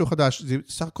שלמדתי לי משהו חדש. זה,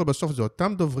 סך הכל בסוף זה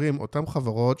אותם דוברים, אותם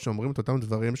חברות, שאומרים את אותם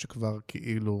דברים שכבר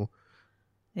כאילו...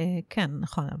 כן,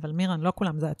 נכון, אבל מירן, לא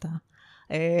כולם זה אתה.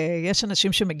 יש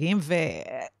אנשים שמגיעים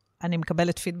ואני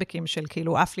מקבלת פידבקים של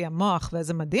כאילו, אף לי המוח,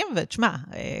 וזה מדהים, ותשמע,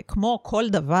 כמו כל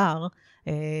דבר,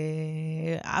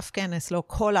 אף כנס, לא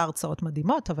כל ההרצאות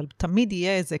מדהימות, אבל תמיד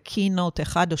יהיה איזה קינוט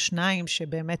אחד או שניים,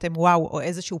 שבאמת הם וואו, או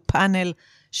איזשהו פאנל,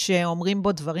 שאומרים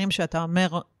בו דברים שאתה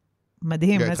אומר,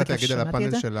 מדהים, איזה כיף שמעתי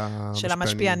את זה. של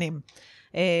המשפיענים.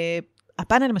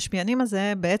 הפאנל המשפיענים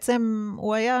הזה, בעצם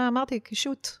הוא היה, אמרתי,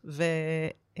 קישוט,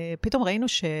 ופתאום ראינו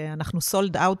שאנחנו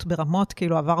סולד אאוט ברמות,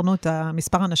 כאילו עברנו את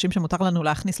המספר האנשים שמותר לנו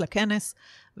להכניס לכנס,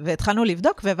 והתחלנו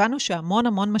לבדוק, והבנו שהמון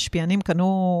המון משפיענים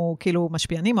קנו, כאילו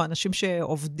משפיענים, או אנשים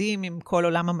שעובדים עם כל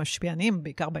עולם המשפיענים,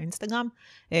 בעיקר באינסטגרם,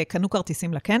 קנו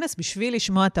כרטיסים לכנס, בשביל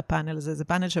לשמוע את הפאנל הזה. זה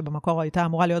פאנל שבמקור הייתה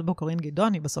אמורה להיות בו קורין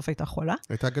גדעון, היא בסוף הייתה חולה.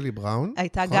 הייתה גלי בראון.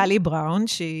 הייתה גלי בראון,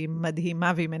 שהיא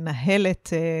מדהימה, והיא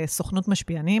מנהלת סוכנות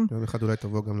משפיענים. יום אחד אולי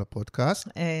תבוא גם לפודקאסט.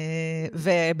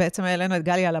 ובעצם העלינו את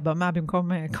גלי על הבמה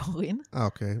במקום קורין.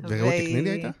 אוקיי. ורעות תקני לי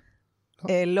הייתה?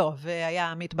 לא,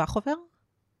 והיה עמית בחובר.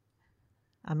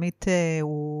 עמית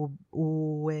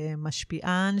הוא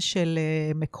משפיען של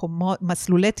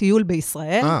מסלולי טיול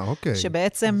בישראל. אוקיי.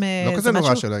 שבעצם... לא כזה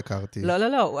נורא שלא הכרתי.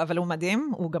 לא, אבל הוא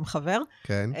מדהים, הוא גם חבר.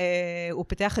 כן. הוא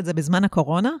פיתח את זה בזמן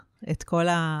הקורונה, את כל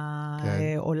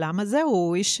העולם הזה.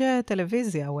 הוא איש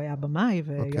טלוויזיה, הוא היה במאי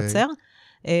ויוצר.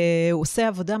 הוא עושה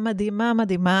עבודה מדהימה,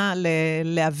 מדהימה,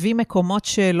 להביא מקומות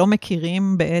שלא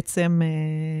מכירים בעצם,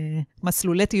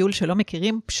 מסלולי טיול שלא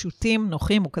מכירים, פשוטים,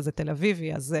 נוחים, הוא כזה תל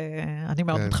אביבי, אז אני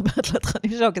מאוד מתחברת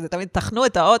לתכנים שלו, כי זה תמיד תכנו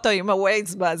את האוטו עם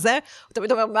הווייז בזה, הוא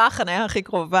תמיד אומר, מה החניה הכי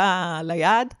קרובה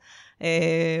ליד,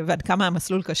 ועד כמה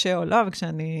המסלול קשה או לא,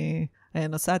 וכשאני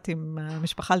נוסעת עם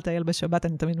המשפחה לטייל בשבת,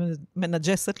 אני תמיד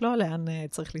מנג'סת לו, לאן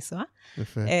צריך לנסוע.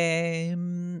 יפה.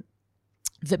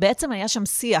 ובעצם היה שם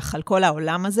שיח על כל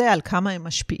העולם הזה, על כמה הם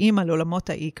משפיעים על עולמות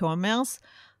האי-קומרס,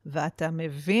 ואתה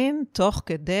מבין תוך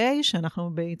כדי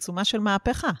שאנחנו בעיצומה של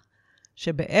מהפכה,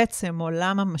 שבעצם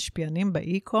עולם המשפיענים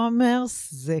באי-קומרס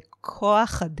זה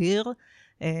כוח אדיר,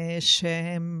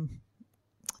 שהם,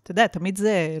 אתה יודע, תמיד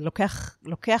זה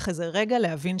לוקח איזה רגע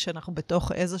להבין שאנחנו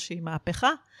בתוך איזושהי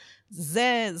מהפכה,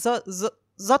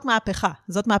 זאת מהפכה,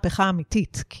 זאת מהפכה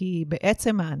אמיתית, כי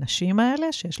בעצם האנשים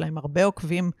האלה, שיש להם הרבה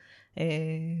עוקבים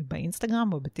באינסטגרם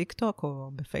או בטיקטוק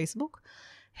או בפייסבוק,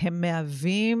 הם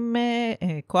מהווים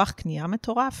כוח קנייה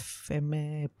מטורף, הם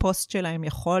פוסט שלהם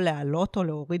יכול להעלות או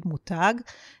להוריד מותג,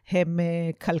 הם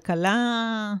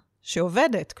כלכלה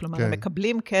שעובדת, כלומר, הם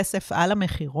מקבלים כסף על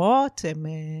המחירות, הם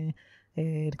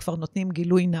כבר נותנים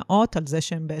גילוי נאות על זה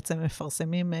שהם בעצם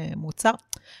מפרסמים מוצר.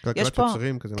 כלכלת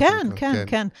יוצרים כזה.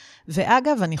 כן.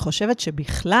 ואגב, אני חושבת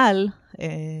שבכלל,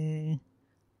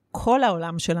 כל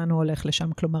העולם שלנו הולך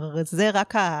לשם, כלומר, זה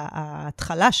רק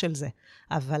ההתחלה של זה.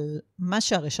 אבל מה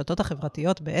שהרשתות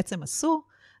החברתיות בעצם עשו,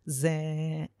 זה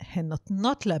הן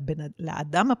נותנות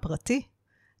לאדם הפרטי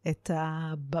את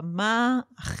הבמה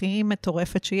הכי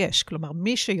מטורפת שיש. כלומר,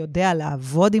 מי שיודע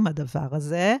לעבוד עם הדבר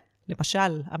הזה,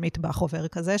 למשל, עמית בחובר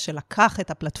כזה, שלקח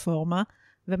את הפלטפורמה,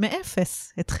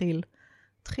 ומאפס התחיל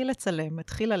לצלם,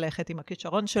 התחיל ללכת עם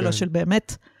הכישרון שלו, של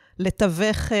באמת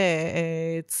לתווך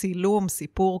צילום,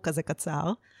 סיפור כזה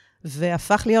קצר,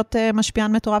 והפך להיות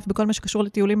משפיען מטורף בכל מה שקשור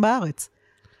לטיולים בארץ.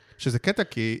 שזה קטע,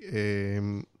 כי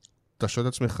אתה שואל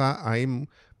את עצמך, האם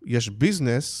יש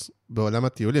ביזנס בעולם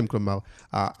הטיולים? כלומר,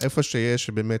 איפה שיש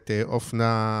באמת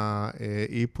אופנה,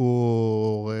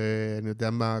 איפור, אני יודע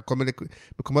מה, כל מיני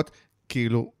מקומות,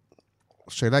 כאילו,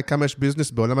 השאלה היא כמה יש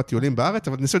ביזנס בעולם הטיולים בארץ,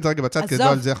 אבל ניסו את זה רגע בצד, כי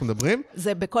לא על זה אנחנו מדברים.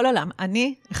 זה בכל עולם.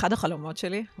 אחד החלומות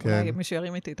שלי, אולי מישהו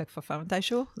ירים איתי את הכפפה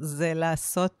מתישהו, זה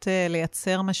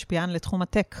לייצר משפיען לתחום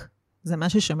הטק. זה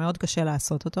משהו שמאוד קשה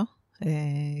לעשות אותו,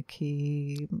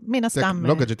 כי מן הסתם...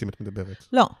 לא גאדג'טים את מדברת.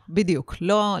 לא, בדיוק.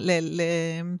 לא,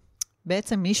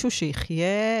 בעצם מישהו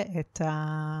שיחיה את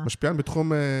ה... משפיען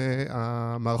בתחום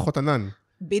המערכות ענן.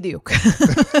 בדיוק.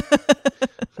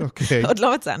 אוקיי. עוד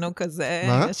לא מצאנו כזה.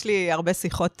 מה? יש לי הרבה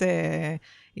שיחות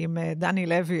עם דני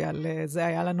לוי על זה,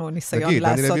 היה לנו ניסיון תגיד,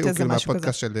 לעשות דני לוי איזה הוא משהו כאילו כזה.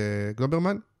 מהפודקאסט של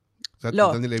גלוברמן?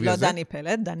 לא, לא דני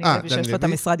פלד, דני לוי שיש לו את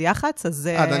המשרד יח"צ, אז...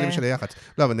 דני לוי של היח"צ.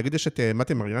 לא, אבל נגיד יש את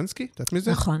מתי מריאנסקי, את יודעת מי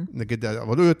זה? נכון. נגיד,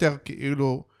 אבל הוא יותר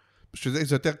כאילו...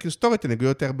 שזה יותר כאילו סטורית, נגיד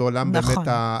יותר בעולם באמת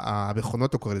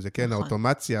המכונות, הוא קורא לזה, כן?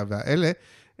 האוטומציה והאלה.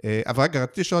 אבל רגע,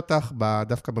 רציתי לשאול אותך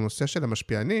דווקא בנושא של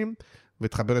המשפיענים,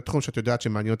 והתחבר לתחום שאת יודעת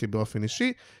שמעניין אותי באופן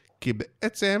אישי, כי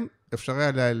בעצם אפשר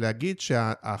היה להגיד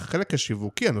שהחלק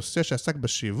השיווקי, הנושא שעסק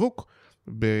בשיווק,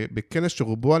 בכנס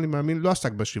שרובו, אני מאמין, לא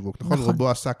עסק בשיווק, נכון? רובו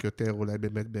עסק יותר אולי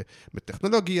באמת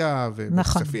בטכנולוגיה,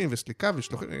 ובכספים, וסליקה,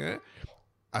 ושלוחים,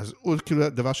 אז הוא כאילו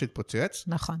דבר שהתפוצץ.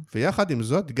 נכון. ויחד עם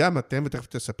זאת, גם אתם, ותכף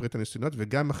תספרי את הניסיונות,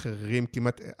 וגם אחרים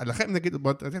כמעט, עליכם נגיד,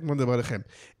 בואו נדבר עליכם,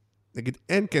 נגיד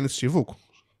אין כנס שיווק.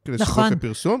 נכון,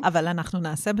 אבל אנחנו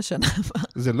נעשה בשנה הבאה.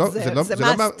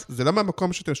 זה לא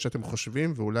מהמקום שאתם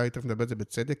חושבים, ואולי תכף נדבר את זה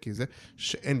בצדק, כי זה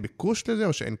שאין ביקוש לזה,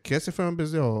 או שאין כסף היום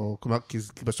בזה, או כלומר, כי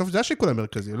בסוף זה השיקול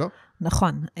המרכזי, לא?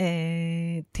 נכון.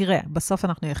 תראה, בסוף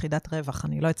אנחנו יחידת רווח,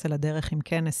 אני לא אצא לדרך עם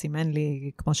כנס, אם אין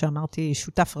לי, כמו שאמרתי,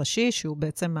 שותף ראשי, שהוא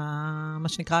בעצם מה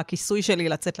שנקרא הכיסוי שלי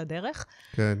לצאת לדרך.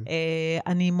 כן.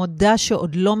 אני מודה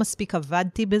שעוד לא מספיק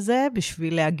עבדתי בזה,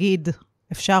 בשביל להגיד...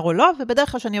 אפשר או לא,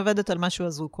 ובדרך כלל שאני עובדת על משהו,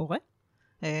 אז הוא קורה.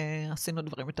 עשינו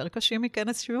דברים יותר קשים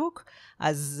מכנס שיווק,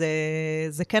 אז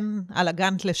זה כן על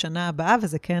הגאנט לשנה הבאה,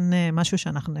 וזה כן משהו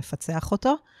שאנחנו נפצח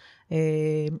אותו.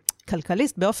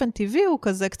 כלכליסט באופן טבעי הוא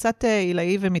כזה קצת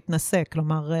עילאי ומתנשא,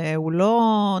 כלומר, הוא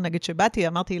לא, נגיד שבאתי,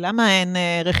 אמרתי, למה אין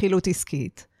רכילות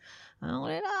עסקית? אמרו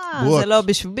לי, לא, זה לא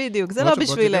בדיוק, זה לא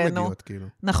בשבילנו.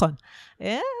 נכון,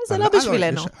 זה לא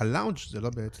בשבילנו. הלאונג' זה לא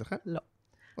אצלכם? לא.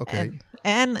 אוקיי.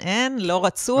 אין, לא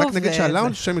רצוף. רק נגיד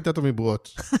שהלאונג' שם יותר טוב מברואות.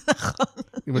 נכון.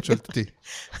 אם את שואלת אותי.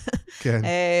 כן.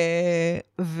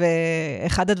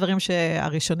 ואחד הדברים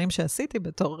הראשונים שעשיתי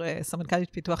בתור סמנכ"לית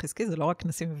פיתוח עסקי, זה לא רק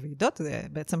כנסים וועידות, זה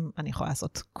בעצם אני יכולה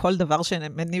לעשות כל דבר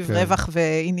שמניב רווח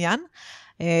ועניין,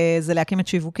 זה להקים את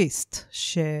שיווקיסט,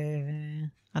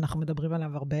 שאנחנו מדברים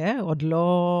עליו הרבה, הוא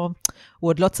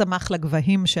עוד לא צמח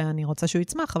לגבהים שאני רוצה שהוא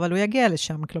יצמח, אבל הוא יגיע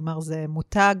לשם, כלומר זה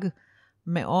מותג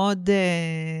מאוד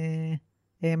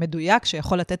מדויק,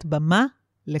 שיכול לתת במה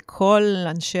לכל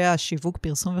אנשי השיווק,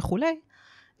 פרסום וכו'.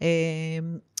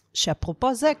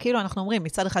 שאפרופו זה, כאילו אנחנו אומרים,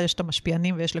 מצד אחד יש את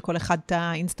המשפיענים, ויש לכל אחד את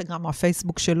האינסטגרם או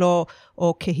הפייסבוק שלו,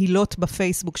 או קהילות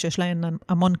בפייסבוק שיש להן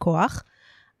המון כוח,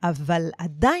 אבל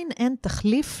עדיין אין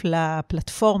תחליף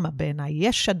לפלטפורמה בעיניי.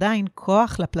 יש עדיין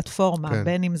כוח לפלטפורמה, כן.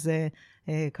 בין אם זה...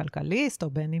 כלכליסט, או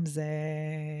בין אם זה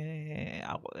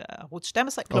ערוץ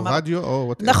 12. או כלומר, רדיו,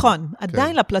 או... נכון, כן.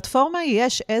 עדיין לפלטפורמה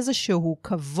יש איזשהו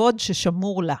כבוד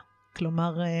ששמור לה.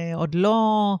 כלומר, עוד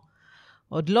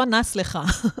לא נס לך,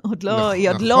 היא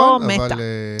עוד לא מתה. אבל...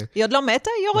 היא עוד לא מתה,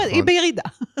 היא בירידה.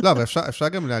 לא, אבל אפשר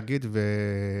גם להגיד,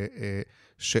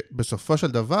 שבסופו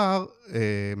של דבר,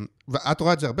 ואת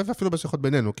רואה את זה הרבה, ואפילו בשיחות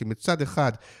בינינו, כי מצד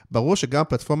אחד, ברור שגם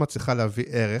הפלטפורמה צריכה להביא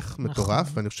ערך מטורף,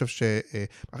 ואני חושב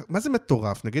מה זה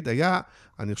מטורף? נגיד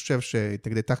אני חושב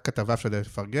שנגיד הייתה כתבה אפשר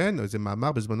לפרגן, או איזה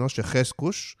מאמר בזמנו שחס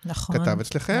קוש, כתב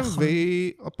אצלכם,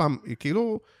 והיא, עוד פעם, היא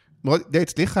כאילו, מאוד די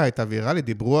הצליחה, הייתה ויראלית,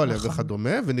 דיברו עליה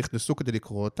וכדומה, ונכנסו כדי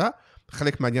לקרוא אותה.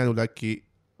 חלק מעניין אולי כי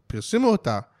פרסמו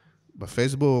אותה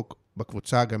בפייסבוק,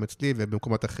 בקבוצה גם אצלי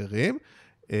ובמקומות אחרים,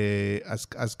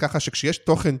 אז ככה שכשיש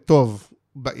תוכן טוב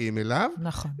באים אליו,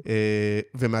 נכון.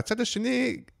 ומהצד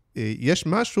השני יש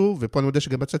משהו, ופה אני יודע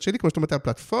שגם בצד שלי, כמו שאתה אומרת על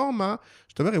פלטפורמה,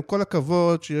 שאתה אומר עם כל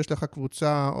הכבוד שיש לך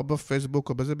קבוצה או בפייסבוק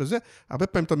או בזה, הרבה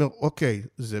פעמים אתה אומר, אוקיי,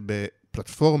 זה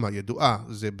בפלטפורמה ידועה,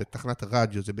 זה בתחנת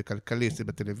רדיו, זה בכלכליסט, זה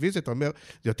בטלוויזיה, אתה אומר,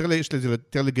 יש לזה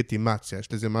יותר לגיטימציה,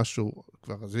 יש לזה משהו,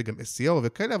 כבר זה גם SEO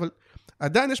וכאלה, אבל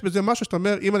עדיין יש בזה משהו שאתה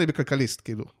אומר, אם אני בכלכליסט,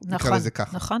 כאילו, נקרא לזה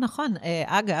ככה. נכון.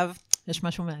 אגב, יש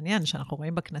משהו מעניין שאנחנו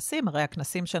רואים בכנסים, הרי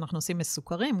הכנסים שאנחנו עושים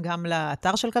מסוכרים, גם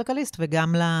לאתר של כלכליסט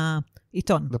וגם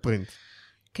לעיתון. לפרינט.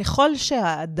 ככל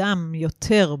שהאדם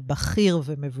יותר בכיר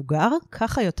ומבוגר,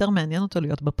 ככה יותר מעניין אותו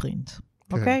להיות בפרינט.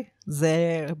 אוקיי?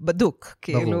 זה בדוק.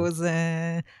 כאילו זה...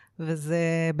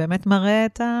 וזה באמת מראה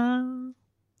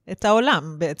את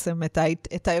העולם בעצם,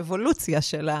 את האבולוציה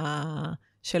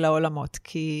של העולמות.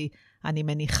 כי אני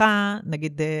מניחה,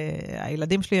 נגיד,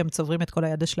 הילדים שלי, הם צוברים את כל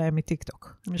הידע שלהם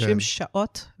מטיקטוק. הם יושבים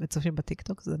שעות וצופים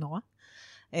בטיקטוק, זה נורא.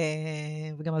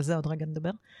 וגם על זה עוד רגע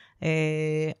נדבר.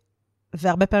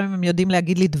 והרבה פעמים הם יודעים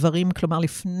להגיד לי דברים, כלומר,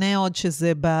 לפני עוד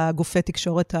שזה בגופי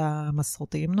תקשורת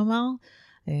המסורתיים, נאמר.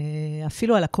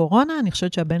 אפילו על הקורונה, אני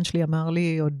חושבת שהבן שלי אמר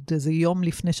לי עוד איזה יום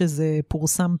לפני שזה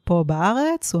פורסם פה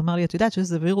בארץ, הוא אמר לי, את יודעת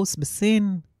שזה וירוס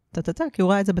בסין, כי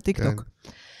הוא ראה את זה בטיקטוק.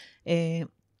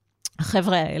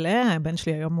 החבר'ה האלה, הבן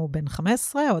שלי היום הוא בן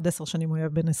 15, עוד 10 שנים הוא יהיה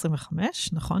בן 25,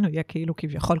 נכון? הוא יהיה כאילו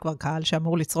כביכול כבר קהל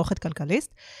שאמור לצרוך את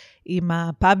כלכליסט. אם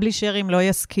הפאבלישרים לא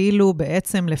ישכילו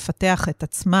בעצם לפתח את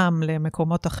עצמם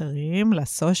למקומות אחרים,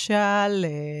 לסושיאל,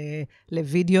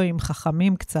 לוידאוים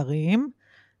חכמים קצרים,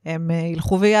 הם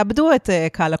ילכו ויאבדו את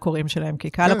קהל הקוראים שלהם, כי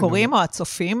קהל הקוראים או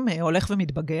הצופים הולך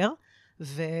ומתבגר,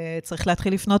 וצריך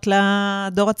להתחיל לפנות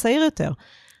לדור הצעיר יותר.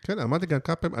 כן, אמרתי גם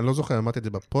כמה פעמים, אני לא זוכר, אמרתי את זה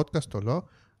בפודקאסט או לא,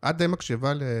 עד די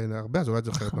מקשיבה להרבה, אז אולי את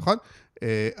זוכרת, נכון?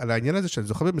 על העניין הזה שאני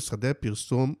זוכר במשרדי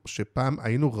פרסום, שפעם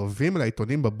היינו רבים על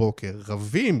העיתונים בבוקר,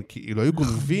 רבים, כאילו היו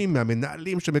גונבים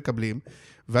מהמנהלים שמקבלים,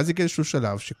 ואז הגיע איזשהו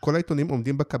שלב שכל העיתונים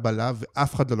עומדים בקבלה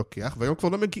ואף אחד לא לוקח, והיום כבר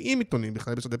לא מגיעים עיתונים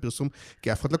בכלל במשרדי פרסום,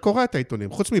 כי אף אחד לא קורא את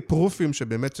העיתונים, חוץ מפרופים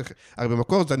שבאמת צריך, הרי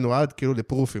במקור זה נועד כאילו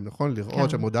לפרופים, נכון? לראות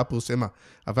שהמודעה פורסמה,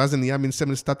 אבל זה נהיה מין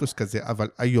סמל סטטוס כזה, אבל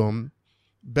היום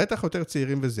בטח יותר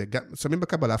צעירים וזה, גם שמים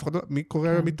בקבלה, אף אחד לא, מי קורא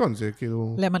עיתון, זה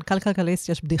כאילו... למנכ"ל כלכליסט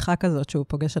יש בדיחה כזאת שהוא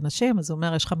פוגש אנשים, אז הוא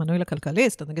אומר, יש לך מנוי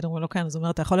לכלכליסט, אז נגיד, הוא אומר לו, כן, אז הוא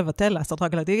אומר, אתה יכול לבטל, לעשות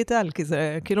רק לדיגיטל, כי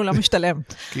זה כאילו לא משתלם.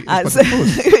 אז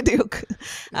בדיוק.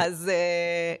 אז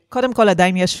קודם כל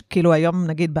עדיין יש, כאילו היום,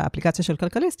 נגיד, באפליקציה של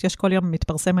כלכליסט, יש כל יום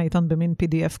מתפרסם העיתון במין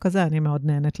PDF כזה, אני מאוד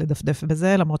נהנית לדפדף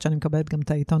בזה, למרות שאני מקבלת גם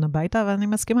את העיתון הביתה, ואני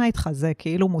מסכימה איתך, זה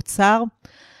כאילו מוצר.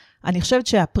 אני חושבת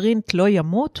שהפרינט לא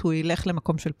ימות, הוא ילך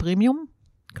למקום של פרימיום.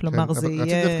 כלומר, זה יהיה...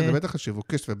 רציתי דווקא לדבר לך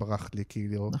שיווקיסט וברחת לי,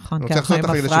 כאילו... נכון, כי אנחנו עם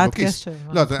הפרעת קשר.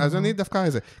 לא, אז אני דווקא על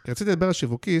זה. כי רציתי לדבר על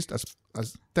שיווקיסט,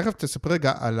 אז תכף תספרי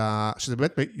רגע על שזה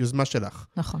באמת יוזמה שלך.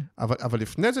 נכון. אבל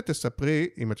לפני זה תספרי,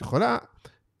 אם את יכולה,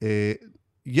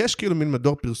 יש כאילו מין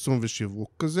מדור פרסום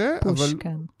ושיווק כזה, פוש,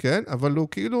 כן. כן, אבל הוא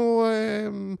כאילו,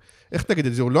 איך נגיד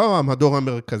את זה, הוא לא המדור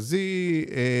המרכזי,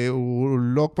 הוא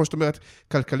לא, כמו שאת אומרת,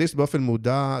 כלכליסט באופן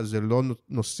מודע, זה לא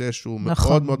נושא שהוא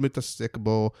מאוד מאוד מתעסק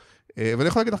בו, ואני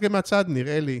יכול להגיד לך גם מהצד,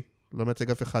 נראה לי, לא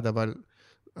מייצג אף אחד, אבל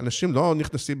אנשים לא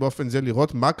נכנסים באופן זה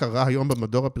לראות מה קרה היום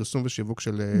במדור הפרסום ושיווק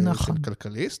של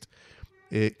כלכליסט.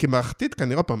 כמערכתית,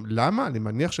 כנראה עוד פעם, למה? אני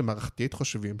מניח שמערכתית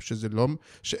חושבים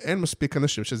שאין מספיק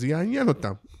אנשים שזה יעניין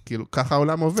אותם. כאילו, ככה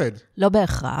העולם עובד. לא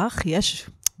בהכרח, יש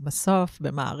בסוף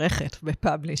במערכת,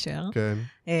 בפאבלישר,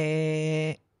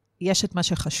 יש את מה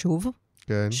שחשוב,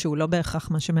 שהוא לא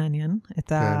בהכרח מה שמעניין,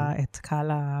 את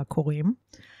קהל הקוראים.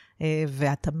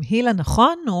 והתמהיל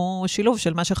הנכון הוא שילוב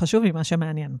של מה שחשוב עם מה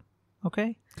שמעניין,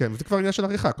 אוקיי? כן, וזה כבר עניין של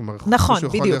עריכה, כלומר... נכון,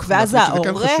 בדיוק, ואז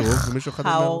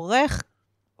העורך,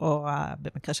 או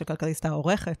במקרה של כלכליסט,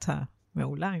 העורכת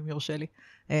המעולה, אם יורשה לי,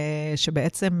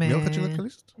 שבעצם... מי העורכת של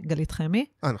כלכליסט? גלית חמי.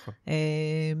 נכון.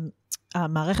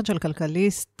 המערכת של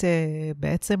כלכליסט,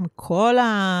 בעצם כל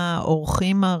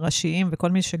האורחים הראשיים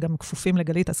וכל מי שגם כפופים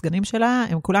לגלית, הסגנים שלה,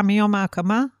 הם כולם מיום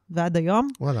ההקמה ועד היום.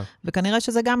 וואלה. וכנראה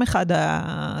שזה גם אחד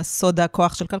הסוד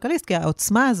הכוח של כלכליסט, כי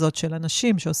העוצמה הזאת של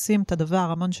אנשים שעושים את הדבר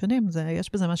המון שנים, יש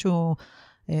בזה משהו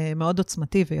מאוד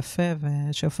עוצמתי ויפה,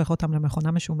 ושהופך אותם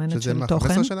למכונה משומנת של תוכן. שזה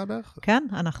מה, 15 שנה בערך? כן,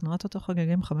 אנחנו אותו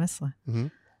חוגגים 15.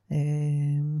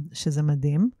 שזה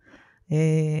מדהים.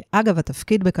 אגב,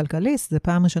 התפקיד בכלכליסט, זה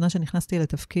פעם ראשונה שנכנסתי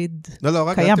לתפקיד קיים. לא,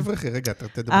 רגע, תברכי, רגע,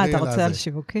 תדברי על זה. אתה רוצה על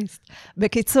שיווקיסט.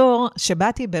 בקיצור,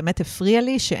 שבאתי באמת הפריע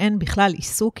לי שאין בכלל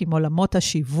עיסוק עם עולמות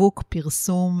השיווק,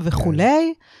 פרסום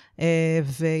וכולי,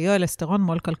 ויואל אסטרון,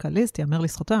 מול כלכליסט, יאמר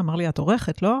לזכותו, אמר לי, את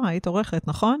עורכת, לא? היית עורכת,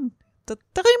 נכון?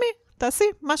 תרימי, תעשי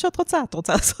מה שאת רוצה. את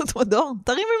רוצה לעשות מדור?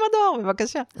 תרימי מדור,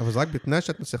 בבקשה. אבל זה רק בתנאי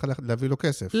שאת מצליחה להביא לו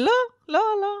כסף. לא,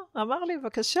 אמר לי,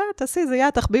 בבקשה, תעשי, זה יהיה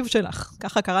התחביב שלך.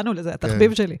 ככה קראנו לזה,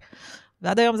 התחביב שלי.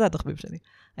 ועד היום זה התחביב שלי.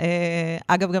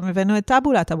 אגב, גם הבאנו את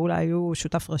טאבולה. טאבולה היו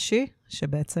שותף ראשי,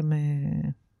 שבעצם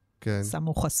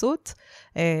שמו חסות,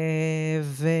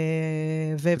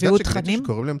 והביאו תכנים. את יודעת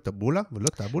שקוראים להם טאבולה ולא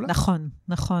טאבולה?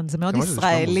 נכון. זה מאוד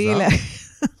ישראלי.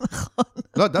 נכון.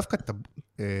 לא, דווקא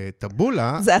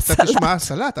טאבולה, קצת נשמע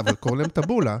סלט, אבל קוראים להם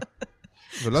טאבולה.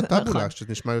 ולא טאבולה,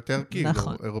 שנשמע יותר כאילו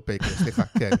אירופאי, סליחה,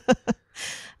 כן.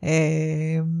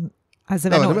 אז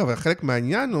לא, אני אומר, אבל חלק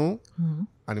מהעניין הוא,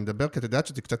 אני מדבר, כי את יודעת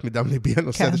שזה קצת מדם ליבי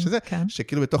הנושא הזה שזה,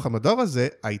 שכאילו בתוך המדור הזה,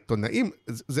 העיתונאים,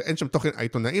 אין שם תוכן,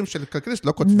 העיתונאים של כלכליסט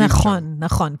לא כותבים שם.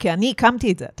 נכון, כי אני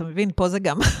הקמתי את זה, אתה מבין, פה זה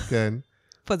גם... כן.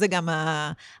 פה זה גם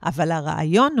אבל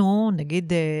הרעיון הוא,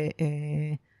 נגיד,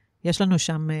 יש לנו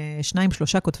שם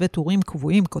 2-3 כותבי טורים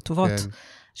קבועים, כותבות,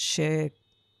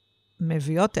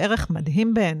 שמביאות ערך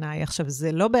מדהים בעיניי. עכשיו,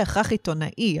 זה לא בהכרח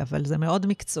עיתונאי, אבל זה מאוד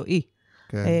מקצועי.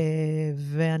 כן.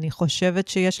 ואני חושבת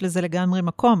שיש לזה לגמרי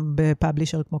מקום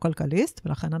בפאבלישר כמו כלכליסט,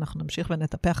 ולכן אנחנו נמשיך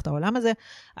ונטפח את העולם הזה.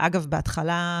 אגב,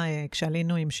 בהתחלה,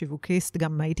 כשעלינו עם שיווקיסט,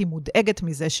 גם הייתי מודאגת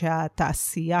מזה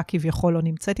שהתעשייה כביכול לא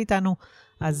נמצאת איתנו,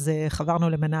 אז חברנו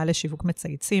למנהלי שיווק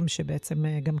מצייצים, שבעצם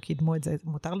גם קידמו את זה.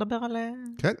 מותר לדבר על...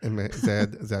 כן,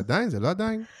 זה עדיין, זה לא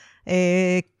עדיין?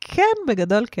 כן,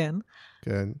 בגדול כן.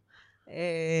 כן.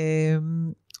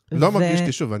 לא מרגיש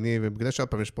לי שוב, בגלל שעוד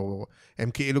פעם יש פה,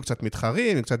 הם כאילו קצת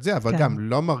מתחרים, קצת זה, אבל גם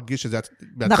לא מרגיש שזה,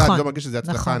 בהתחלה לא מרגיש שזה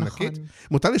הצלחה ענקית.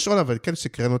 מותר לשאול, אבל כן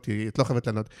סקרן אותי, את לא חייבת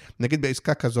לענות. נגיד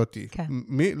בעסקה כזאת,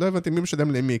 לא הבנתי מי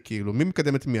משלם למי, כאילו, מי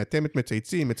מקדם את מי? אתם את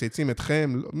מצייצים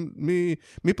אתכם,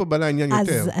 מי פה בעלה העניין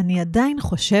יותר? אז אני עדיין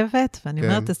חושבת, ואני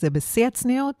אומרת את זה בשיא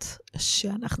הצניעות,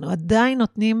 שאנחנו עדיין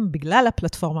נותנים, בגלל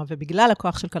הפלטפורמה ובגלל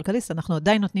הכוח של כלכליסט, אנחנו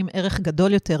עדיין נותנים ערך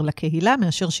גדול יותר לקהילה,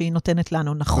 מאשר שהיא נותנת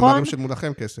לנו. נכון? כלומר, שילמו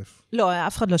לכם כסף. לא,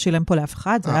 אף אחד לא שילם פה לאף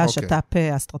אחד, זה היה שטאפ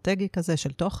אסטרטגי כזה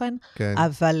של תוכן,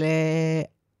 אבל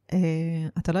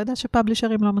אתה לא יודע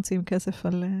שפאבלישרים לא מוציאים כסף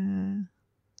על...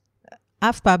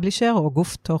 אף פאבלישר או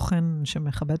גוף תוכן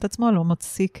שמכבד את עצמו לא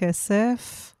מוציא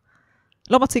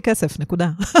כסף, נקודה.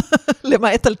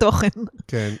 למעט על תוכן.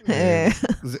 כן.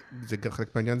 זה גם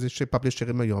חלק מהעניין זה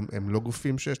שפאבלישרים היום הם לא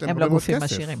גופים שיש להם הרבה מאוד כסף. הם לא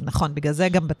גופים עשירים, נכון. בגלל זה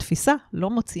גם בתפיסה לא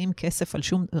מוציאים כסף על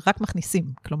שום, רק מכניסים.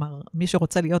 כלומר, מי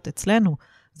שרוצה להיות אצלנו,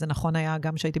 זה נכון היה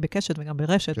גם שהייתי בקשת וגם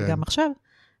ברשת וגם עכשיו,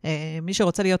 מי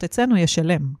שרוצה להיות אצלנו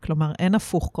ישלם. כלומר, אין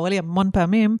הפוך. קורה לי המון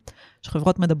פעמים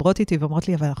שחברות מדברות איתי ואומרות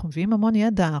לי, אבל אנחנו מביאים המון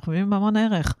ידע, אנחנו מביאים המון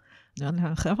ערך.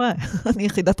 חבר'ה, אני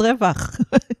יחידת רווח.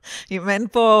 אם אין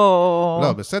פה...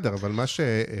 לא, בסדר, אבל מה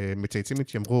שמצייצים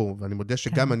התיימרו, ואני מודה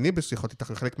שגם אני בשיחות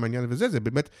איתך לחלק מהעניין וזה, זה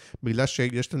באמת בגלל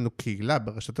שיש לנו קהילה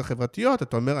ברשתות החברתיות,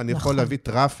 אתה אומר, אני יכול להביא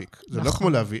טראפיק. זה לא כמו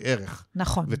להביא ערך.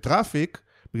 נכון. וטראפיק,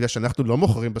 בגלל שאנחנו לא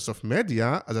מוכרים בסוף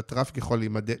מדיה, אז הטראפיק יכול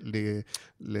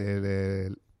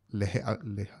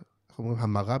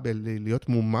המרה להיות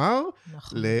מומר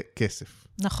לכסף.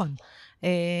 נכון.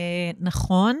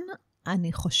 נכון.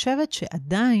 אני חושבת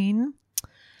שעדיין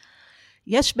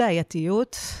יש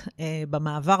בעייתיות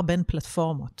במעבר בין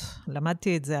פלטפורמות.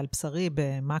 למדתי את זה על בשרי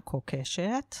במאקו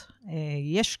קשת.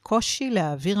 יש קושי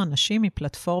להעביר אנשים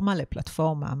מפלטפורמה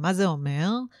לפלטפורמה. מה זה אומר?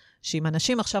 שאם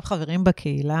אנשים עכשיו חברים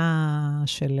בקהילה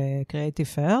של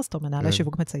Creative First, או מנהלי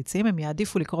שיווק מצייצים, הם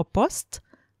יעדיפו לקרוא פוסט,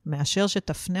 מאשר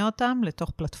שתפנה אותם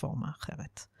לתוך פלטפורמה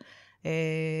אחרת.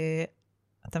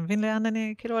 אתה מבין לאן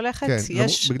אני כאילו הולכת? כן,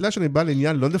 בגלל שאני בא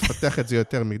לעניין, לא נפתח את זה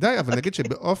יותר מדי, אבל נגיד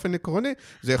שבאופן עקרוני,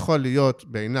 זה יכול להיות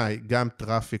בעיניי גם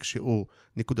טראפיק שהוא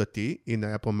נקודתי, הנה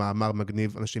היה פה מאמר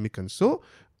מגניב, אנשים ייכנסו,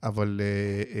 אבל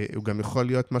הוא גם יכול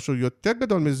להיות משהו יותר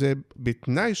גדול מזה,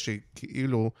 בתנאי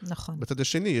שכאילו, נכון. בצד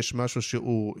השני יש משהו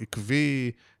שהוא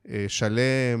עקבי,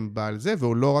 שלם, בעל זה,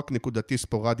 והוא לא רק נקודתי,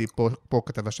 ספורדי, פה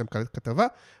כתבה, שם כתבה,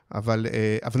 אבל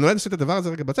נולד לעשות את הדבר הזה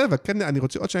רגע בצד, וכן, אני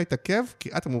רוצה עוד שנה להתעכב, כי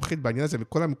את המומחית בעניין הזה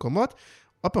מכל המקומות,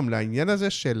 עוד פעם, לעניין הזה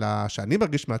שאני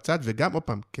מרגיש מהצד, וגם עוד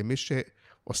פעם, כמי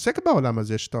שעוסק בעולם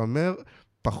הזה, שאתה אומר,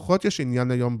 פחות יש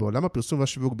עניין היום בעולם הפרסום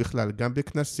והשיווק בכלל, גם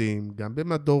בכנסים, גם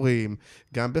במדורים,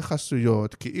 גם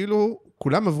בחסויות, כאילו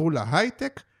כולם עברו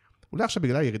להייטק, אולי עכשיו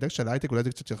בגלל הירידה של ההייטק, אולי זה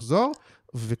קצת יחזור,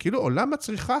 וכאילו עולם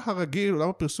הצריכה הרגיל, עולם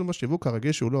הפרסום והשיווק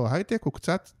הרגיל שהוא לא הייטק, הוא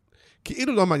קצת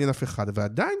כאילו לא מעניין אף אחד,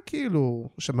 ועדיין כאילו,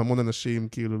 יש שם המון אנשים,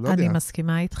 כאילו, לא יודע. אני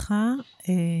מסכימה איתך.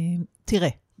 תראה,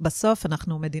 בסוף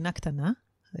אנחנו מדינה קטנה,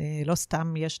 לא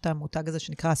סתם יש את המותג הזה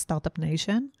שנקרא סטארט-אפ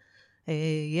ניישן,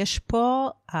 יש פה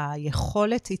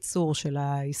היכולת ייצור של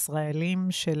הישראלים,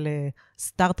 של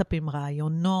סטארט-אפים,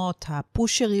 רעיונות,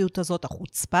 הפושריות הזאת,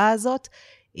 החוצפה הזאת,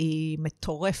 היא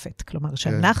מטורפת. כלומר,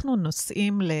 שאנחנו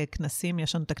נוסעים לכנסים,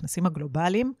 יש לנו את הכנסים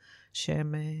הגלובליים,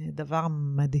 שהם דבר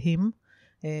מדהים.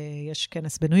 יש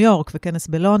כנס בניו יורק וכנס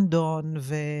בלונדון,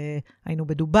 והיינו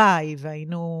בדוביי,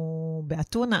 והיינו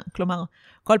באתונה. כלומר,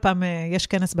 כל פעם יש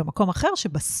כנס במקום אחר,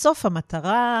 שבסוף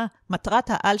מטרת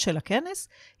העל של הכנס,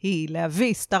 היא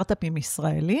להביא סטארט-אפים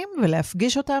ישראלים,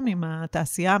 ולהפגיש אותם עם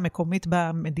התעשייה המקומית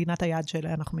במדינת היעד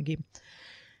שאליה אנחנו מגיעים.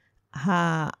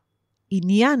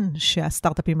 העניין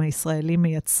שהסטארט-אפים הישראלים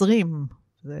מייצרים,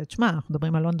 תשמע, אנחנו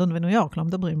מדברים על לונדון וניו יורק, לא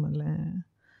מדברים על...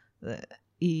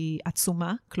 היא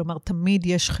עצומה, כלומר, תמיד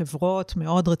יש חברות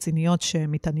מאוד רציניות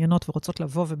שמתעניינות ורוצות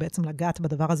לבוא ובעצם לגעת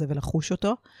בדבר הזה ולחוש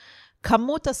אותו.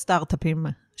 כמות הסטארט-אפים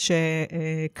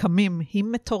שקמים היא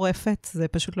מטורפת, זה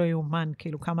פשוט לא יאומן,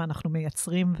 כאילו כמה אנחנו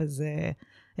מייצרים וזה...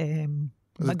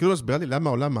 אז כאילו הסבר לי למה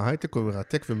עולם ההייטק הוא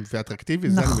מרתק ואטרקטיבי,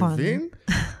 זה אני מבין,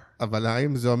 אבל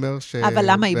האם זה אומר ש... אבל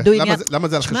למה איבדו עניין? למה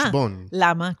זה על חשבון?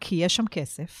 למה? כי יש שם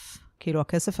כסף. כאילו,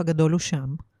 הכסף הגדול הוא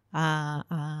שם.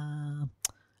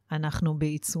 אנחנו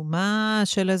בעיצומה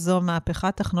של איזו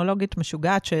מהפכה טכנולוגית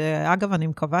משוגעת, שאגב, אני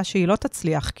מקווה שהיא לא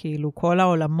תצליח, כאילו, כל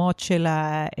העולמות של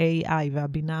ה-AI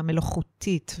והבינה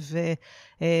המלאכותית,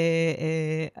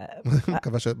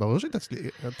 מקווה שברור שהיא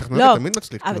תצליח, הטכנולוגיה תמיד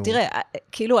מצליח. אבל תראה,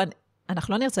 כאילו,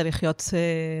 אנחנו לא נרצה לחיות,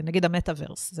 נגיד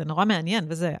המטאברס, זה נורא מעניין,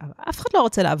 וזה, אף אחד לא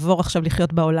רוצה לעבור עכשיו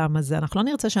לחיות בעולם הזה, אנחנו לא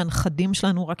נרצה שהנכדים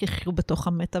שלנו רק יחיו בתוך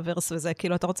המטאברס, וזה,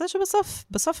 כאילו, אתה רוצה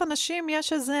שבסוף אנשים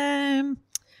יש איזה...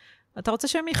 אתה רוצה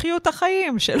שהם יחיו את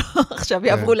החיים, שלא עכשיו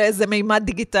יעברו לאיזה מימד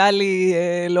דיגיטלי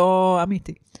לא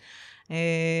אמיתי.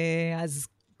 אז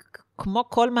כמו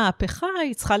כל מהפכה,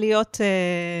 היא צריכה להיות,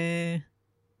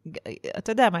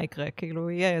 אתה יודע מה יקרה, כאילו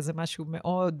יהיה איזה משהו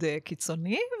מאוד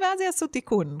קיצוני, ואז יעשו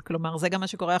תיקון. כלומר, זה גם מה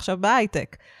שקורה עכשיו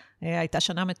בהייטק. הייתה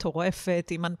שנה מטורפת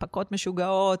עם הנפקות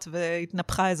משוגעות,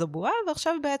 והתנפחה איזו בועה,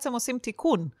 ועכשיו בעצם עושים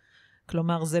תיקון.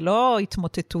 כלומר, זה לא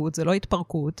התמוטטות, זה לא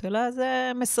התפרקות, אלא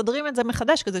זה מסדרים את זה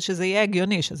מחדש, כזה שזה יהיה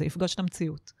הגיוני, שזה יפגוש את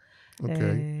המציאות. אוקיי.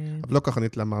 אבל לא ככה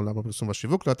נתלמה למה פרסום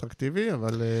השיווק לא אטרקטיבי,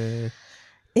 אבל...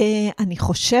 אני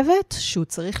חושבת שהוא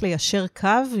צריך ליישר קו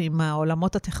עם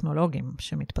העולמות הטכנולוגיים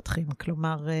שמתפתחים.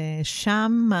 כלומר,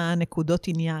 שם הנקודות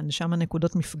עניין, שם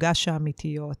הנקודות מפגש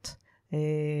האמיתיות.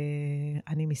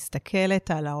 אני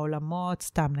מסתכלת על העולמות,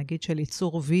 סתם נגיד של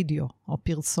ייצור וידאו או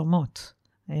פרסומות.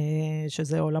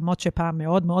 שזה עולמות שפעם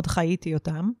מאוד מאוד חייתי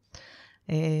אותם.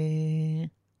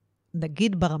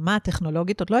 נגיד ברמה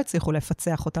הטכנולוגית, עוד לא הצליחו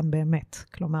לפצח אותם באמת.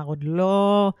 כלומר, עוד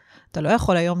לא, אתה לא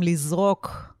יכול היום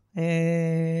לזרוק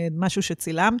משהו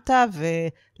שצילמת,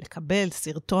 ולקבל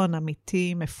סרטון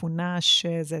אמיתי, מפונש,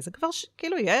 זה כבר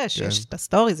כאילו יש, כן. יש את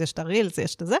הסטוריז, יש את הרילס,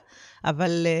 יש את זה,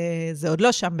 אבל זה עוד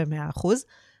לא שם ב100%.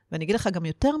 ואני אגיד לך גם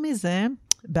יותר מזה,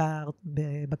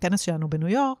 בכנס שלנו בניו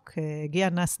יורק, הגיע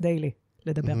נאס דיילי.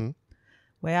 לדבר.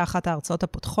 הוא היה אחת ההרצאות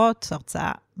הפותחות,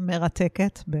 הרצאה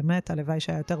מרתקת, באמת, הלוואי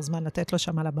שהיה יותר זמן לתת לו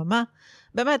שם על הבמה.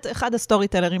 באמת, אחד הסטורי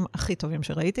טלרים הכי טובים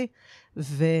שראיתי,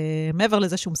 ומעבר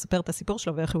לזה שהוא מספר את הסיפור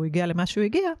שלו ואיך הוא הגיע למה שהוא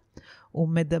הגיע, הוא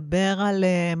מדבר על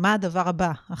מה הדבר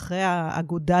הבא, אחרי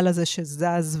האגודל הזה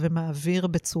שזז ומעביר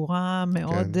בצורה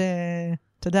מאוד,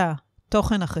 אתה יודע,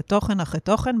 תוכן אחרי תוכן אחרי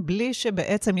תוכן, בלי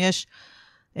שבעצם יש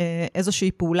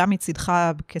איזושהי פעולה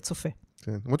מצדך כצופה.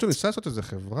 כן, למרות שהוא ניסה לעשות איזה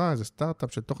חברה, איזה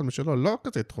סטארט-אפ של תוכן משלו, לא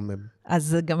כזה התחומם.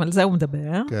 אז גם על זה הוא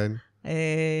מדבר. כן.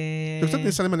 הוא קצת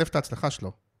ניסה למנף את ההצלחה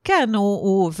שלו. כן,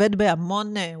 הוא עובד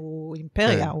בהמון, הוא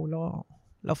אימפריה, הוא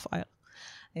לא פרייר.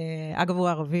 אגב, הוא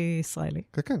ערבי ישראלי.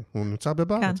 כן, כן, הוא נמצא הרבה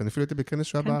בארץ, אני אפילו הייתי בכנס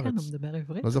שהיה בארץ. כן, כן, הוא מדבר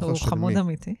עברית, הוא חמוד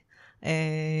אמיתי.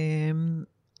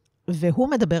 והוא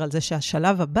מדבר על זה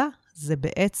שהשלב הבא, זה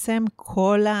בעצם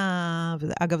כל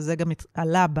אגב, זה גם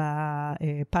עלה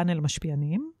בפאנל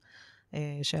משפיענים,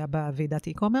 שהיה בוועידת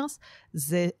e-commerce,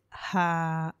 זה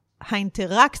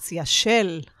האינטראקציה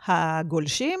של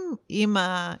הגולשים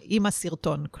עם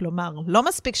הסרטון. כלומר, לא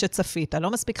מספיק שצפית,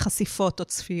 לא מספיק חשיפות או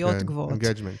צפיות גבוהות.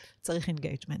 אינגייג'מנט. צריך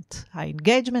אינגייג'מנט.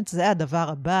 האינגייג'מנט זה הדבר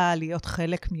הבא, להיות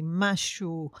חלק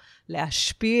ממשהו,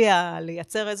 להשפיע,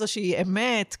 לייצר איזושהי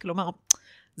אמת. כלומר,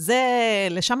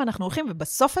 לשם אנחנו הולכים,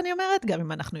 ובסוף אני אומרת, גם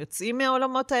אם אנחנו יוצאים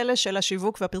מהעולמות האלה של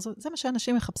השיווק והפרסום, זה מה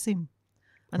שאנשים מחפשים.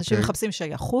 אנשים מחפשים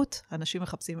שייכות, אנשים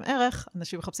מחפשים ערך,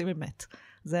 אנשים מחפשים אמת.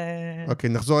 אוקיי,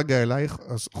 נחזור רגע אלייך.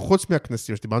 אז חוץ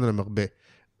מהכנסים שדיברנו עליהם הרבה,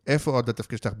 איפה עוד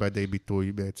התפקיד שלך בידי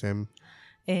ביטוי בעצם?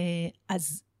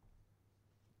 אז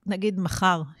נגיד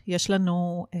מחר, יש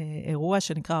לנו אירוע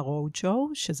שנקרא Road Show,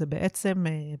 שזה בעצם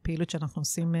פעילות שאנחנו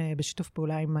עושים בשיתוף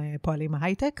פעולה עם פועלים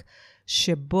ההייטק,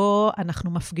 שבו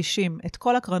אנחנו מפגישים את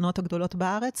כל הקרנות הגדולות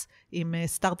בארץ, עם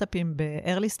סטארט-אפים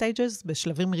ב-early stages,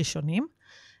 בשלבים ראשונים,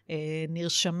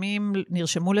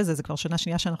 נרשמו לזה, זה כבר שנה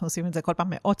שנייה שאנחנו עושים את זה, כל פעם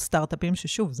מאות סטארט-אפים,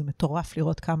 ששוב, זה מטורף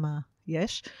לראות כמה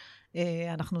יש.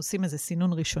 אנחנו עושים איזה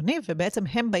סינון ראשוני, ובעצם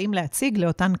הם באים להציג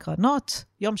לאותן קרנות,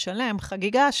 יום שלם,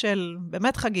 חגיגה של,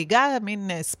 באמת חגיגה, מין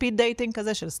ספיד דייטינג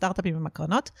כזה של סטארט-אפים עם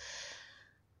הקרנות.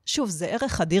 שוב, זה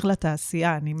ערך אדיר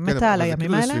לתעשייה, אני מתה על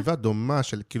הימים האלה. זה כאילו סביבה דומה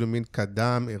של כאילו מין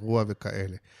קדם, אירוע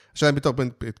וכאלה. עכשיו,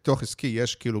 בתוך עסקי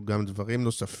יש כאילו גם דברים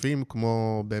נוספים,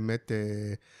 כמו באמת...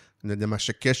 אני יודע מה,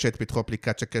 שקשת, פיתחו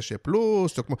אפליקציה קשת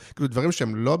פלוס, או כמו, כאילו דברים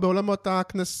שהם לא בעולמות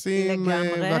הכנסים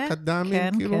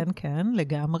והאקדמיים, כאילו. כן, כן,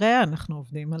 לגמרי, אנחנו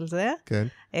עובדים על זה. כן.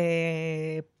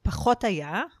 פחות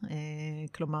היה,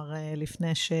 כלומר,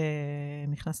 לפני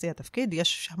שנכנסתי לתפקיד,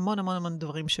 יש המון המון המון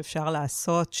דברים שאפשר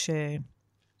לעשות,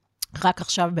 שרק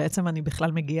עכשיו בעצם אני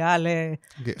בכלל מגיעה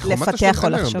לפתח או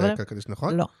לחשוב.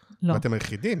 נכון? לא, לא. ואתם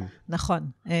היחידים.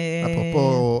 נכון.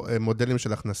 אפרופו מודלים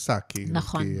של הכנסה, כאילו.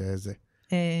 נכון.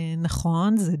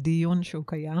 נכון, זה דיון שהוא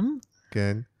קיים.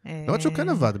 כן. למרות שהוא כן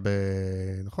עבד,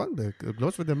 נכון?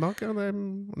 בגלוס ודה-מרקר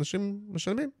אנשים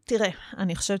משלמים. תראה,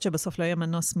 אני חושבת שבסוף לא יהיה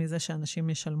מנוס מזה שאנשים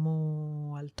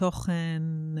ישלמו על תוכן,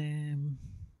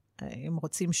 הם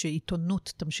רוצים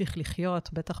שעיתונות תמשיך לחיות,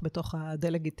 בטח בתוך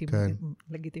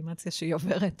הדלגיטימציה שהיא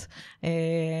עוברת.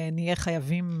 נהיה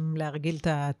חייבים להרגיל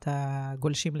את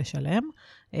הגולשים לשלם.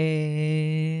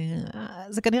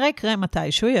 זה כנראה יקרה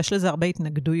מתישהו, יש לזה הרבה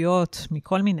התנגדויות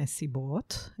מכל מיני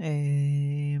סיבות.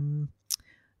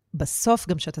 בסוף,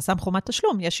 גם שאתה שם חומת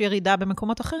תשלום, יש ירידה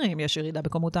במקומות אחרים, יש ירידה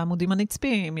בכמות העמודים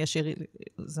הנצפים,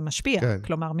 זה משפיע. כן.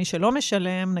 כלומר, מי שלא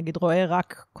משלם, נגיד, רואה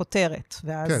רק כותרת.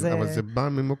 ואז, כן, אבל זה בא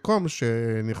ממקום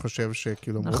שאני חושב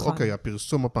שכאילו, נכון. אוקיי,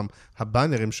 הפרסום הפעם,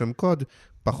 הבאנרים שם קוד,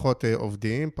 פחות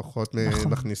עובדים, פחות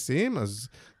נכון. מכניסים, אז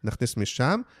נכניס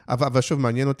משם. אבל שוב,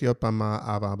 מעניין אותי עוד פעם,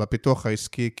 בפיתוח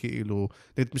העסקי, כאילו,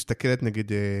 נגיד, מסתכלת,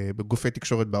 נגיד, בגופי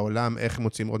תקשורת בעולם, איך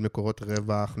מוצאים עוד מקורות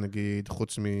רווח, נגיד,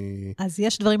 חוץ מ... אז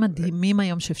יש דברים מדהימים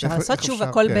היום שאפשר לעשות, שוב,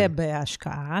 הכל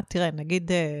בהשקעה. תראה,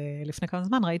 נגיד, לפני כמה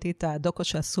זמן ראיתי את הדוקו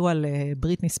שעשו על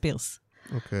בריטני ספירס.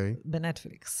 אוקיי.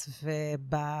 בנטפליקס.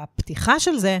 ובפתיחה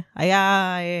של זה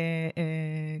היה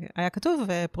כתוב,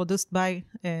 produced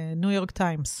by New York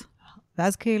Times.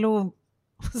 ואז כאילו,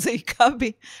 זה עיקה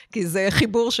בי, כי זה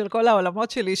חיבור של כל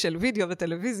העולמות שלי, של וידאו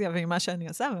וטלוויזיה, ועם מה שאני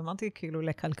עושה, ואמרתי, כאילו,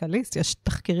 לכלכליסט, יש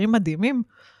תחקירים מדהימים,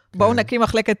 בואו נקים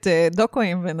מחלקת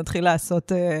דוקואים, ונתחיל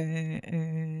לעשות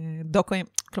דוקואים.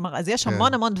 כלומר, אז יש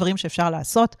המון המון דברים שאפשר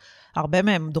לעשות, הרבה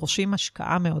מהם דורשים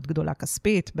השקעה מאוד גדולה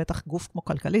כספית, בטח גוף כמו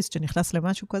כלכליסט שנכנס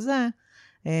למשהו כזה,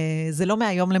 זה לא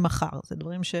מהיום למחר, זה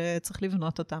דברים שצריך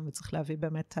לבנות אותם, וצריך להביא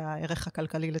באמת הערך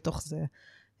הכלכלי לתוך זה.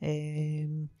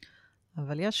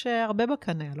 אבל יש הרבה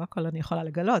בקנה, לא הכל אני יכולה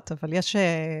לגלות, אבל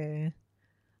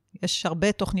יש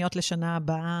הרבה תוכניות לשנה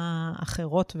הבאה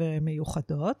אחרות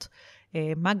ומיוחדות,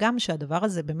 מה גם שהדבר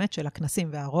הזה באמת של הכנסים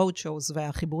והרוד שואוז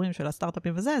והחיבורים של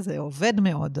הסטארט-אפים וזה, זה עובד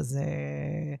מאוד, אז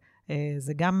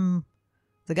זה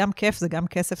גם כיף, זה גם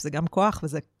כסף, זה גם כוח,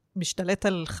 וזה משתלט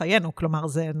על חיינו, כלומר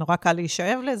זה נורא קל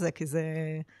להישאב לזה, כי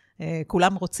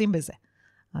כולם רוצים בזה.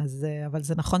 אבל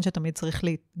זה נכון שתמיד צריך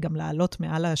גם לעלות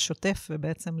מעל השוטף,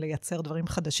 ובעצם לייצר דברים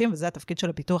חדשים, וזה התפקיד של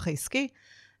הפיתוח העסקי.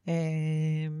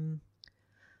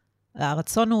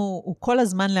 הרצון הוא כל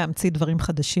הזמן להמציא דברים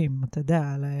חדשים, אתה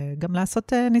יודע, גם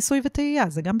לעשות ניסוי וטעייה,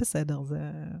 זה גם בסדר, זה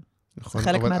נכון,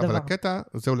 חלק מהדבר. אבל הקטע,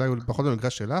 זה אולי פחות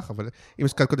במגרש שלך, אבל אם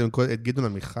הזכרת קודם את גדעון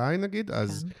עמיחי נגיד,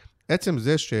 אז עצם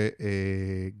זה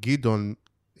שגדעון,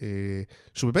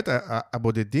 שהוא באמת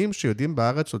הבודדים שיודעים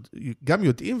בארץ, גם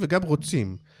יודעים וגם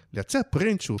רוצים, לייצר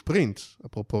פרינט שהוא פרינט,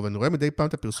 אפרופו, ואני רואה מדי פעם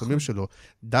את הפרסומים שלו,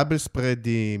 דאבל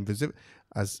ספרדים וזה,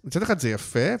 אז מצד אחד זה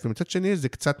יפה, ומצד שני זה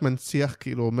קצת מנציח,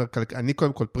 כאילו אומר, אני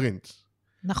קודם כל פרינט.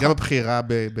 נכון. גם הבחירה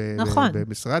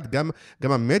במשרד,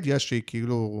 גם המדיה שהיא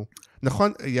כאילו,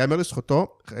 נכון, יאמר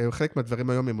לזכותו, חלק מהדברים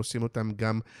היום הם עושים אותם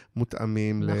גם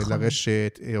מותאמים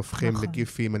לרשת, הופכים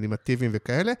לגיפים, אנימטיביים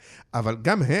וכאלה, אבל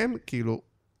גם הם כאילו,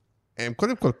 הם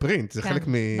קודם כל פרינט, זה חלק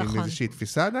מאיזושהי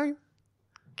תפיסה עדיין?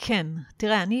 כן,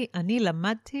 תראה, אני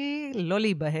למדתי לא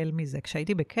להיבהל מזה.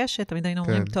 כשהייתי בקשת, תמיד היינו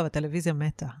אומרים, טוב, הטלוויזיה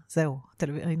מתה, זהו,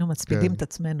 היינו מצפידים את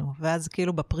עצמנו, ואז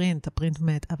כאילו בפרינט, הפרינט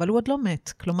מת, אבל הוא עוד לא מת,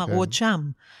 כלומר, הוא עוד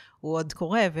שם, הוא עוד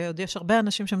קורה, ועוד יש הרבה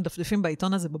אנשים שמדפדפים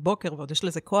בעיתון הזה בבוקר, ועוד יש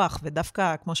לזה כוח,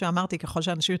 ודווקא, כמו שאמרתי, ככל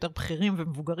שאנשים יותר בכירים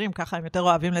ומבוגרים, ככה הם יותר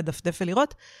אוהבים לדפדף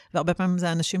ולראות, והרבה פעמים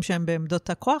זה אנשים שהם בעמדות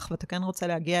הכוח, ואתה כן רוצה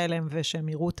להגיע אליהם, ושהם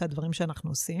יראו את הדברים שאנחנו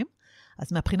עושים.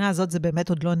 אז מהבחינה הזאת זה באמת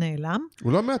עוד לא נעלם.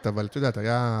 הוא לא מת, אבל את יודעת,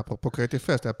 היה אפרופו קריאטיב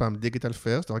פרסט, היה פעם דיגיטל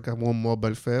פרסט, רק אמרו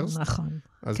מובייל פרסט. נכון.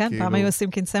 כן, פעם היו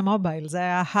עושים כנסי מובייל, זה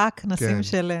היה הכנסים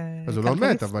של... אז הוא לא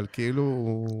מת, אבל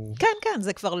כאילו... כן,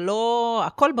 זה כבר לא...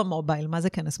 הכל במובייל, מה זה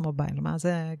כנס מובייל? מה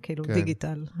זה כאילו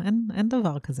דיגיטל? אין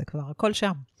דבר כזה כבר, הכל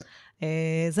שם.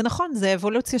 זה נכון, זה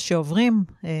אבולוציה שעוברים.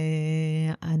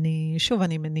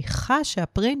 אני מניחה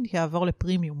שהפרינט יעבור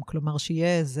לפרימיום, כלומר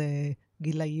שיהיה איזה...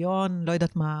 גיליון, לא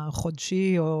יודעת מה,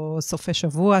 חודשי או סופי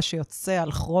שבוע, שיוצא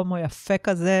על כרומו יפה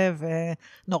כזה,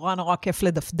 ונורא נורא כיף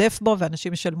לדפדף בו,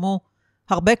 ואנשים ישלמו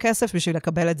הרבה כסף בשביל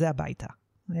לקבל את זה הביתה.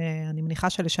 אני מניחה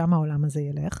שלשם העולם הזה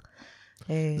ילך.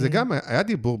 זה גם, היה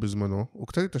דיבור בזמנו, הוא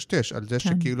קצת התשתש, על זה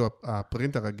שכאילו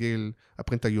הפרינט הרגיל,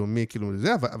 הפרינט היומי, כאילו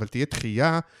זה, אבל תהיה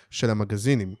דחייה של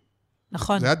המגזינים.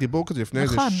 נכון. זה היה דיבור כזה לפני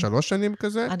איזה 3 שנים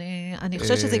כזה. אני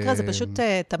חושבת שזה יקרה, זה פשוט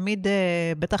תמיד,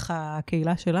 בטח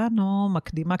הקהילה שלנו,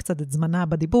 מקדימה קצת את זמנה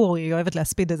בדיבור, היא אוהבת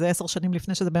להספיד איזה 10 שנים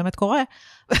לפני שזה באמת קורה,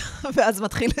 ואז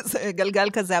מתחיל איזה גלגל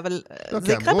כזה, אבל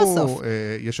זה יקרה בסוף.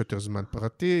 יש יותר זמן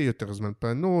פרטי, יותר זמן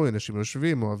פנוי, אנשים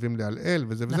יושבים, אוהבים להלעל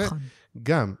וזה וזה.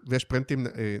 גם, ויש פרינטים,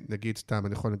 נגיד סתם,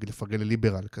 אני יכול להגיד לפרגן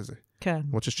לליברל כזה. כן.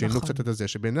 למרות ששינו קצת את זה,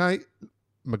 שבעיניי,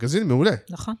 מגזין מעולה.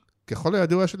 נכון. ככל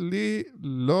הידוע שלי,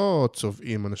 לא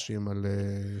צובעים אנשים על...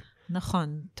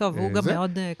 נכון. טוב, הוא גם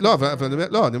מאוד...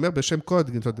 לא, אני אומר בשם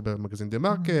קוד, במגזין דה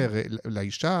מרקר,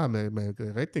 לאישה,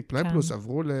 רייטינג, פנאי פלוס,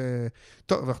 עברו ל...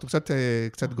 טוב, אנחנו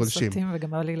קצת גולשים. אנחנו סוטים,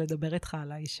 וגם בא לי לדבר איתך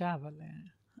על האישה, אבל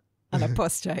על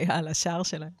הפוסט שהיה, על השער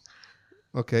שלהם.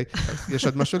 אוקיי. יש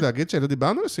עוד משהו להגיד שלא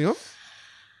דיברנו לסיום?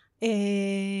 את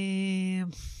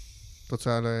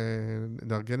רוצה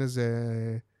לארגן איזה...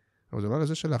 אבל זה לא על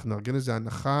זה שלך, נארגן איזה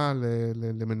הנחה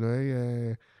למנועי...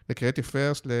 לקריאטיב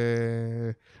פרסט,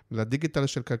 לדיגיטל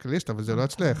של כלכליסט, אבל זה לא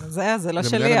אצלך. זה לא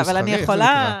שלי, אבל אני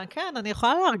יכולה, כן, אני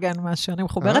יכולה לארגן משהו, אני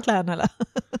מחוברת להנהלה.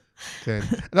 כן.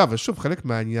 לא, אבל שוב, חלק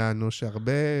מהעניין הוא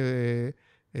שהרבה,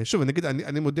 שוב, נגיד,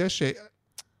 אני מודה ש...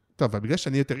 טוב, בגלל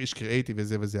שאני יותר איש קריאטיב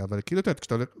וזה, אבל כאילו,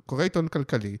 כשאתה קורא עיתון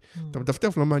כלכלי, אתה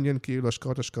מדפדף, לא מעניין כאילו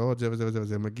השקעות, זה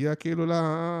וזה, מגיע כאילו,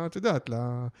 את יודעת,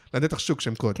 לנתח שוק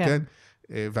שם קוד, כן?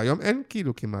 והיום אין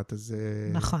כאילו כמעט, אז...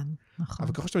 נכון.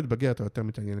 אבל ככל שאתה מתבגר, אתה יותר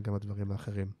מתעניין גם הדברים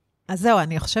האחרים. אז זהו,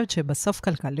 אני חושבת שבסוף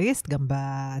כלכליסט, גם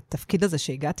בתפקיד הזה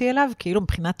שהגעתי אליו, כאילו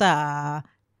מבחינת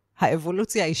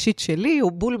האבולוציה האישית שלי,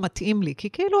 הוא בול מתאים לי, כי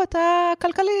כאילו אתה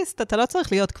כלכליסט, אתה לא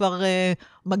צריך להיות כבר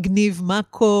מגניב,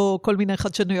 מקו, כל מיני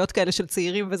חדשנויות כאלה של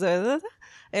צעירים וזה,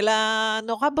 אלא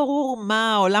נורא ברור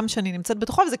מה העולם שאני נמצאת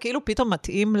בתוכו, וזה כאילו פתאום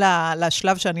מתאים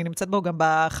לשלב שאני נמצאת בו גם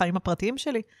בחיים הפרטיים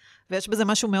שלי. ויש בזה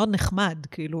משהו מאוד נחמד,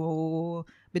 כאילו,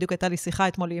 בדיוק הייתה לי שיחה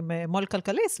אתמול עם מול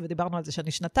כלכליסט, ודיברנו על זה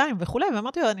שאני 2 וכולי,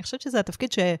 ואמרתי לו, אני חושבת שזה התפקיד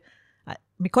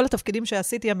מכל התפקידים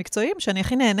שעשיתי המקצועיים, שאני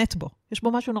הכי נהנית בו. יש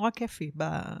בו משהו נורא כיפי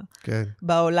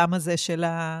בעולם הזה של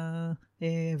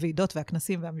הוועידות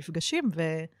והכנסים והמפגשים,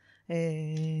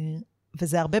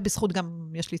 וזה הרבה בזכות גם,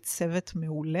 יש לי צוות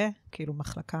מעולה, כאילו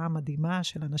מחלקה מדהימה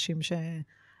של אנשים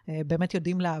שבאמת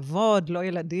יודעים לעבוד, לא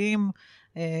ילדים.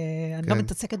 אני לא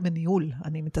מתעסקת בניהול,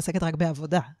 אני מתעסקת רק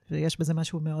בעבודה, ויש בזה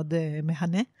משהו מאוד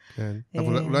מהנה. כן,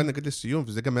 אבל אולי נגיד לסיום,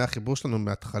 וזה גם היה החיבור שלנו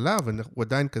מההתחלה, והוא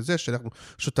עדיין כזה שאנחנו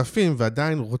שותפים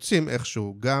ועדיין רוצים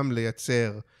איכשהו גם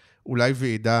לייצר אולי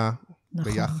ועידה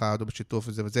ביחד או בשיתוף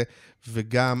וזה,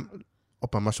 וגם, עוד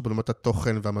פעם, משהו בעולמות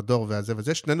התוכן והמדור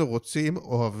וזה, שנינו רוצים,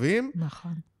 אוהבים.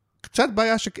 נכון. קצת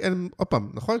בעיה שאין, עוד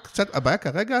פעם, נכון? קצת, הבעיה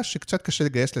כרגע שקצת קשה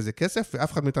לגייס לזה כסף,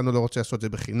 ואף אחד מאיתנו לא רוצה לעשות את זה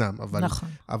בחינם. נכון.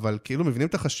 אבל כאילו מבינים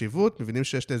את החשיבות, מבינים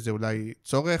שיש לזה אולי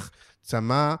צורך,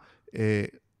 צמא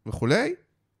וכולי.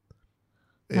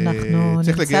 אנחנו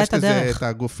צריך נמצא את הדרך. לזה את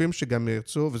הגופים שגם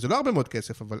ירצו, וזה לא הרבה מאוד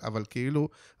כסף, אבל כאילו,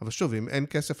 אבל שוב, אם אין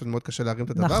כסף, אז מאוד קשה להרים את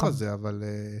הדבר הזה,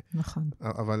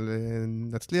 אבל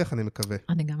נצליח, אני מקווה.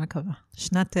 אני גם מקווה.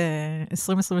 שנת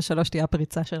 2023 תהיה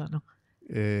הפריצה שלנו.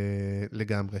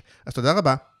 לגמרי. אז תודה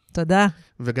רבה. תודה.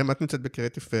 וגם את נמצאת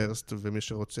בקריאטיב פרסט, ומי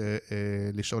שרוצה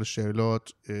לשאול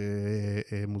שאלות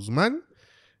מוזמן.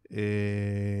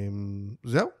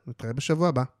 זהו, נתראה בשבוע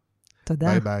הבא. תודה.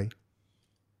 ביי ביי.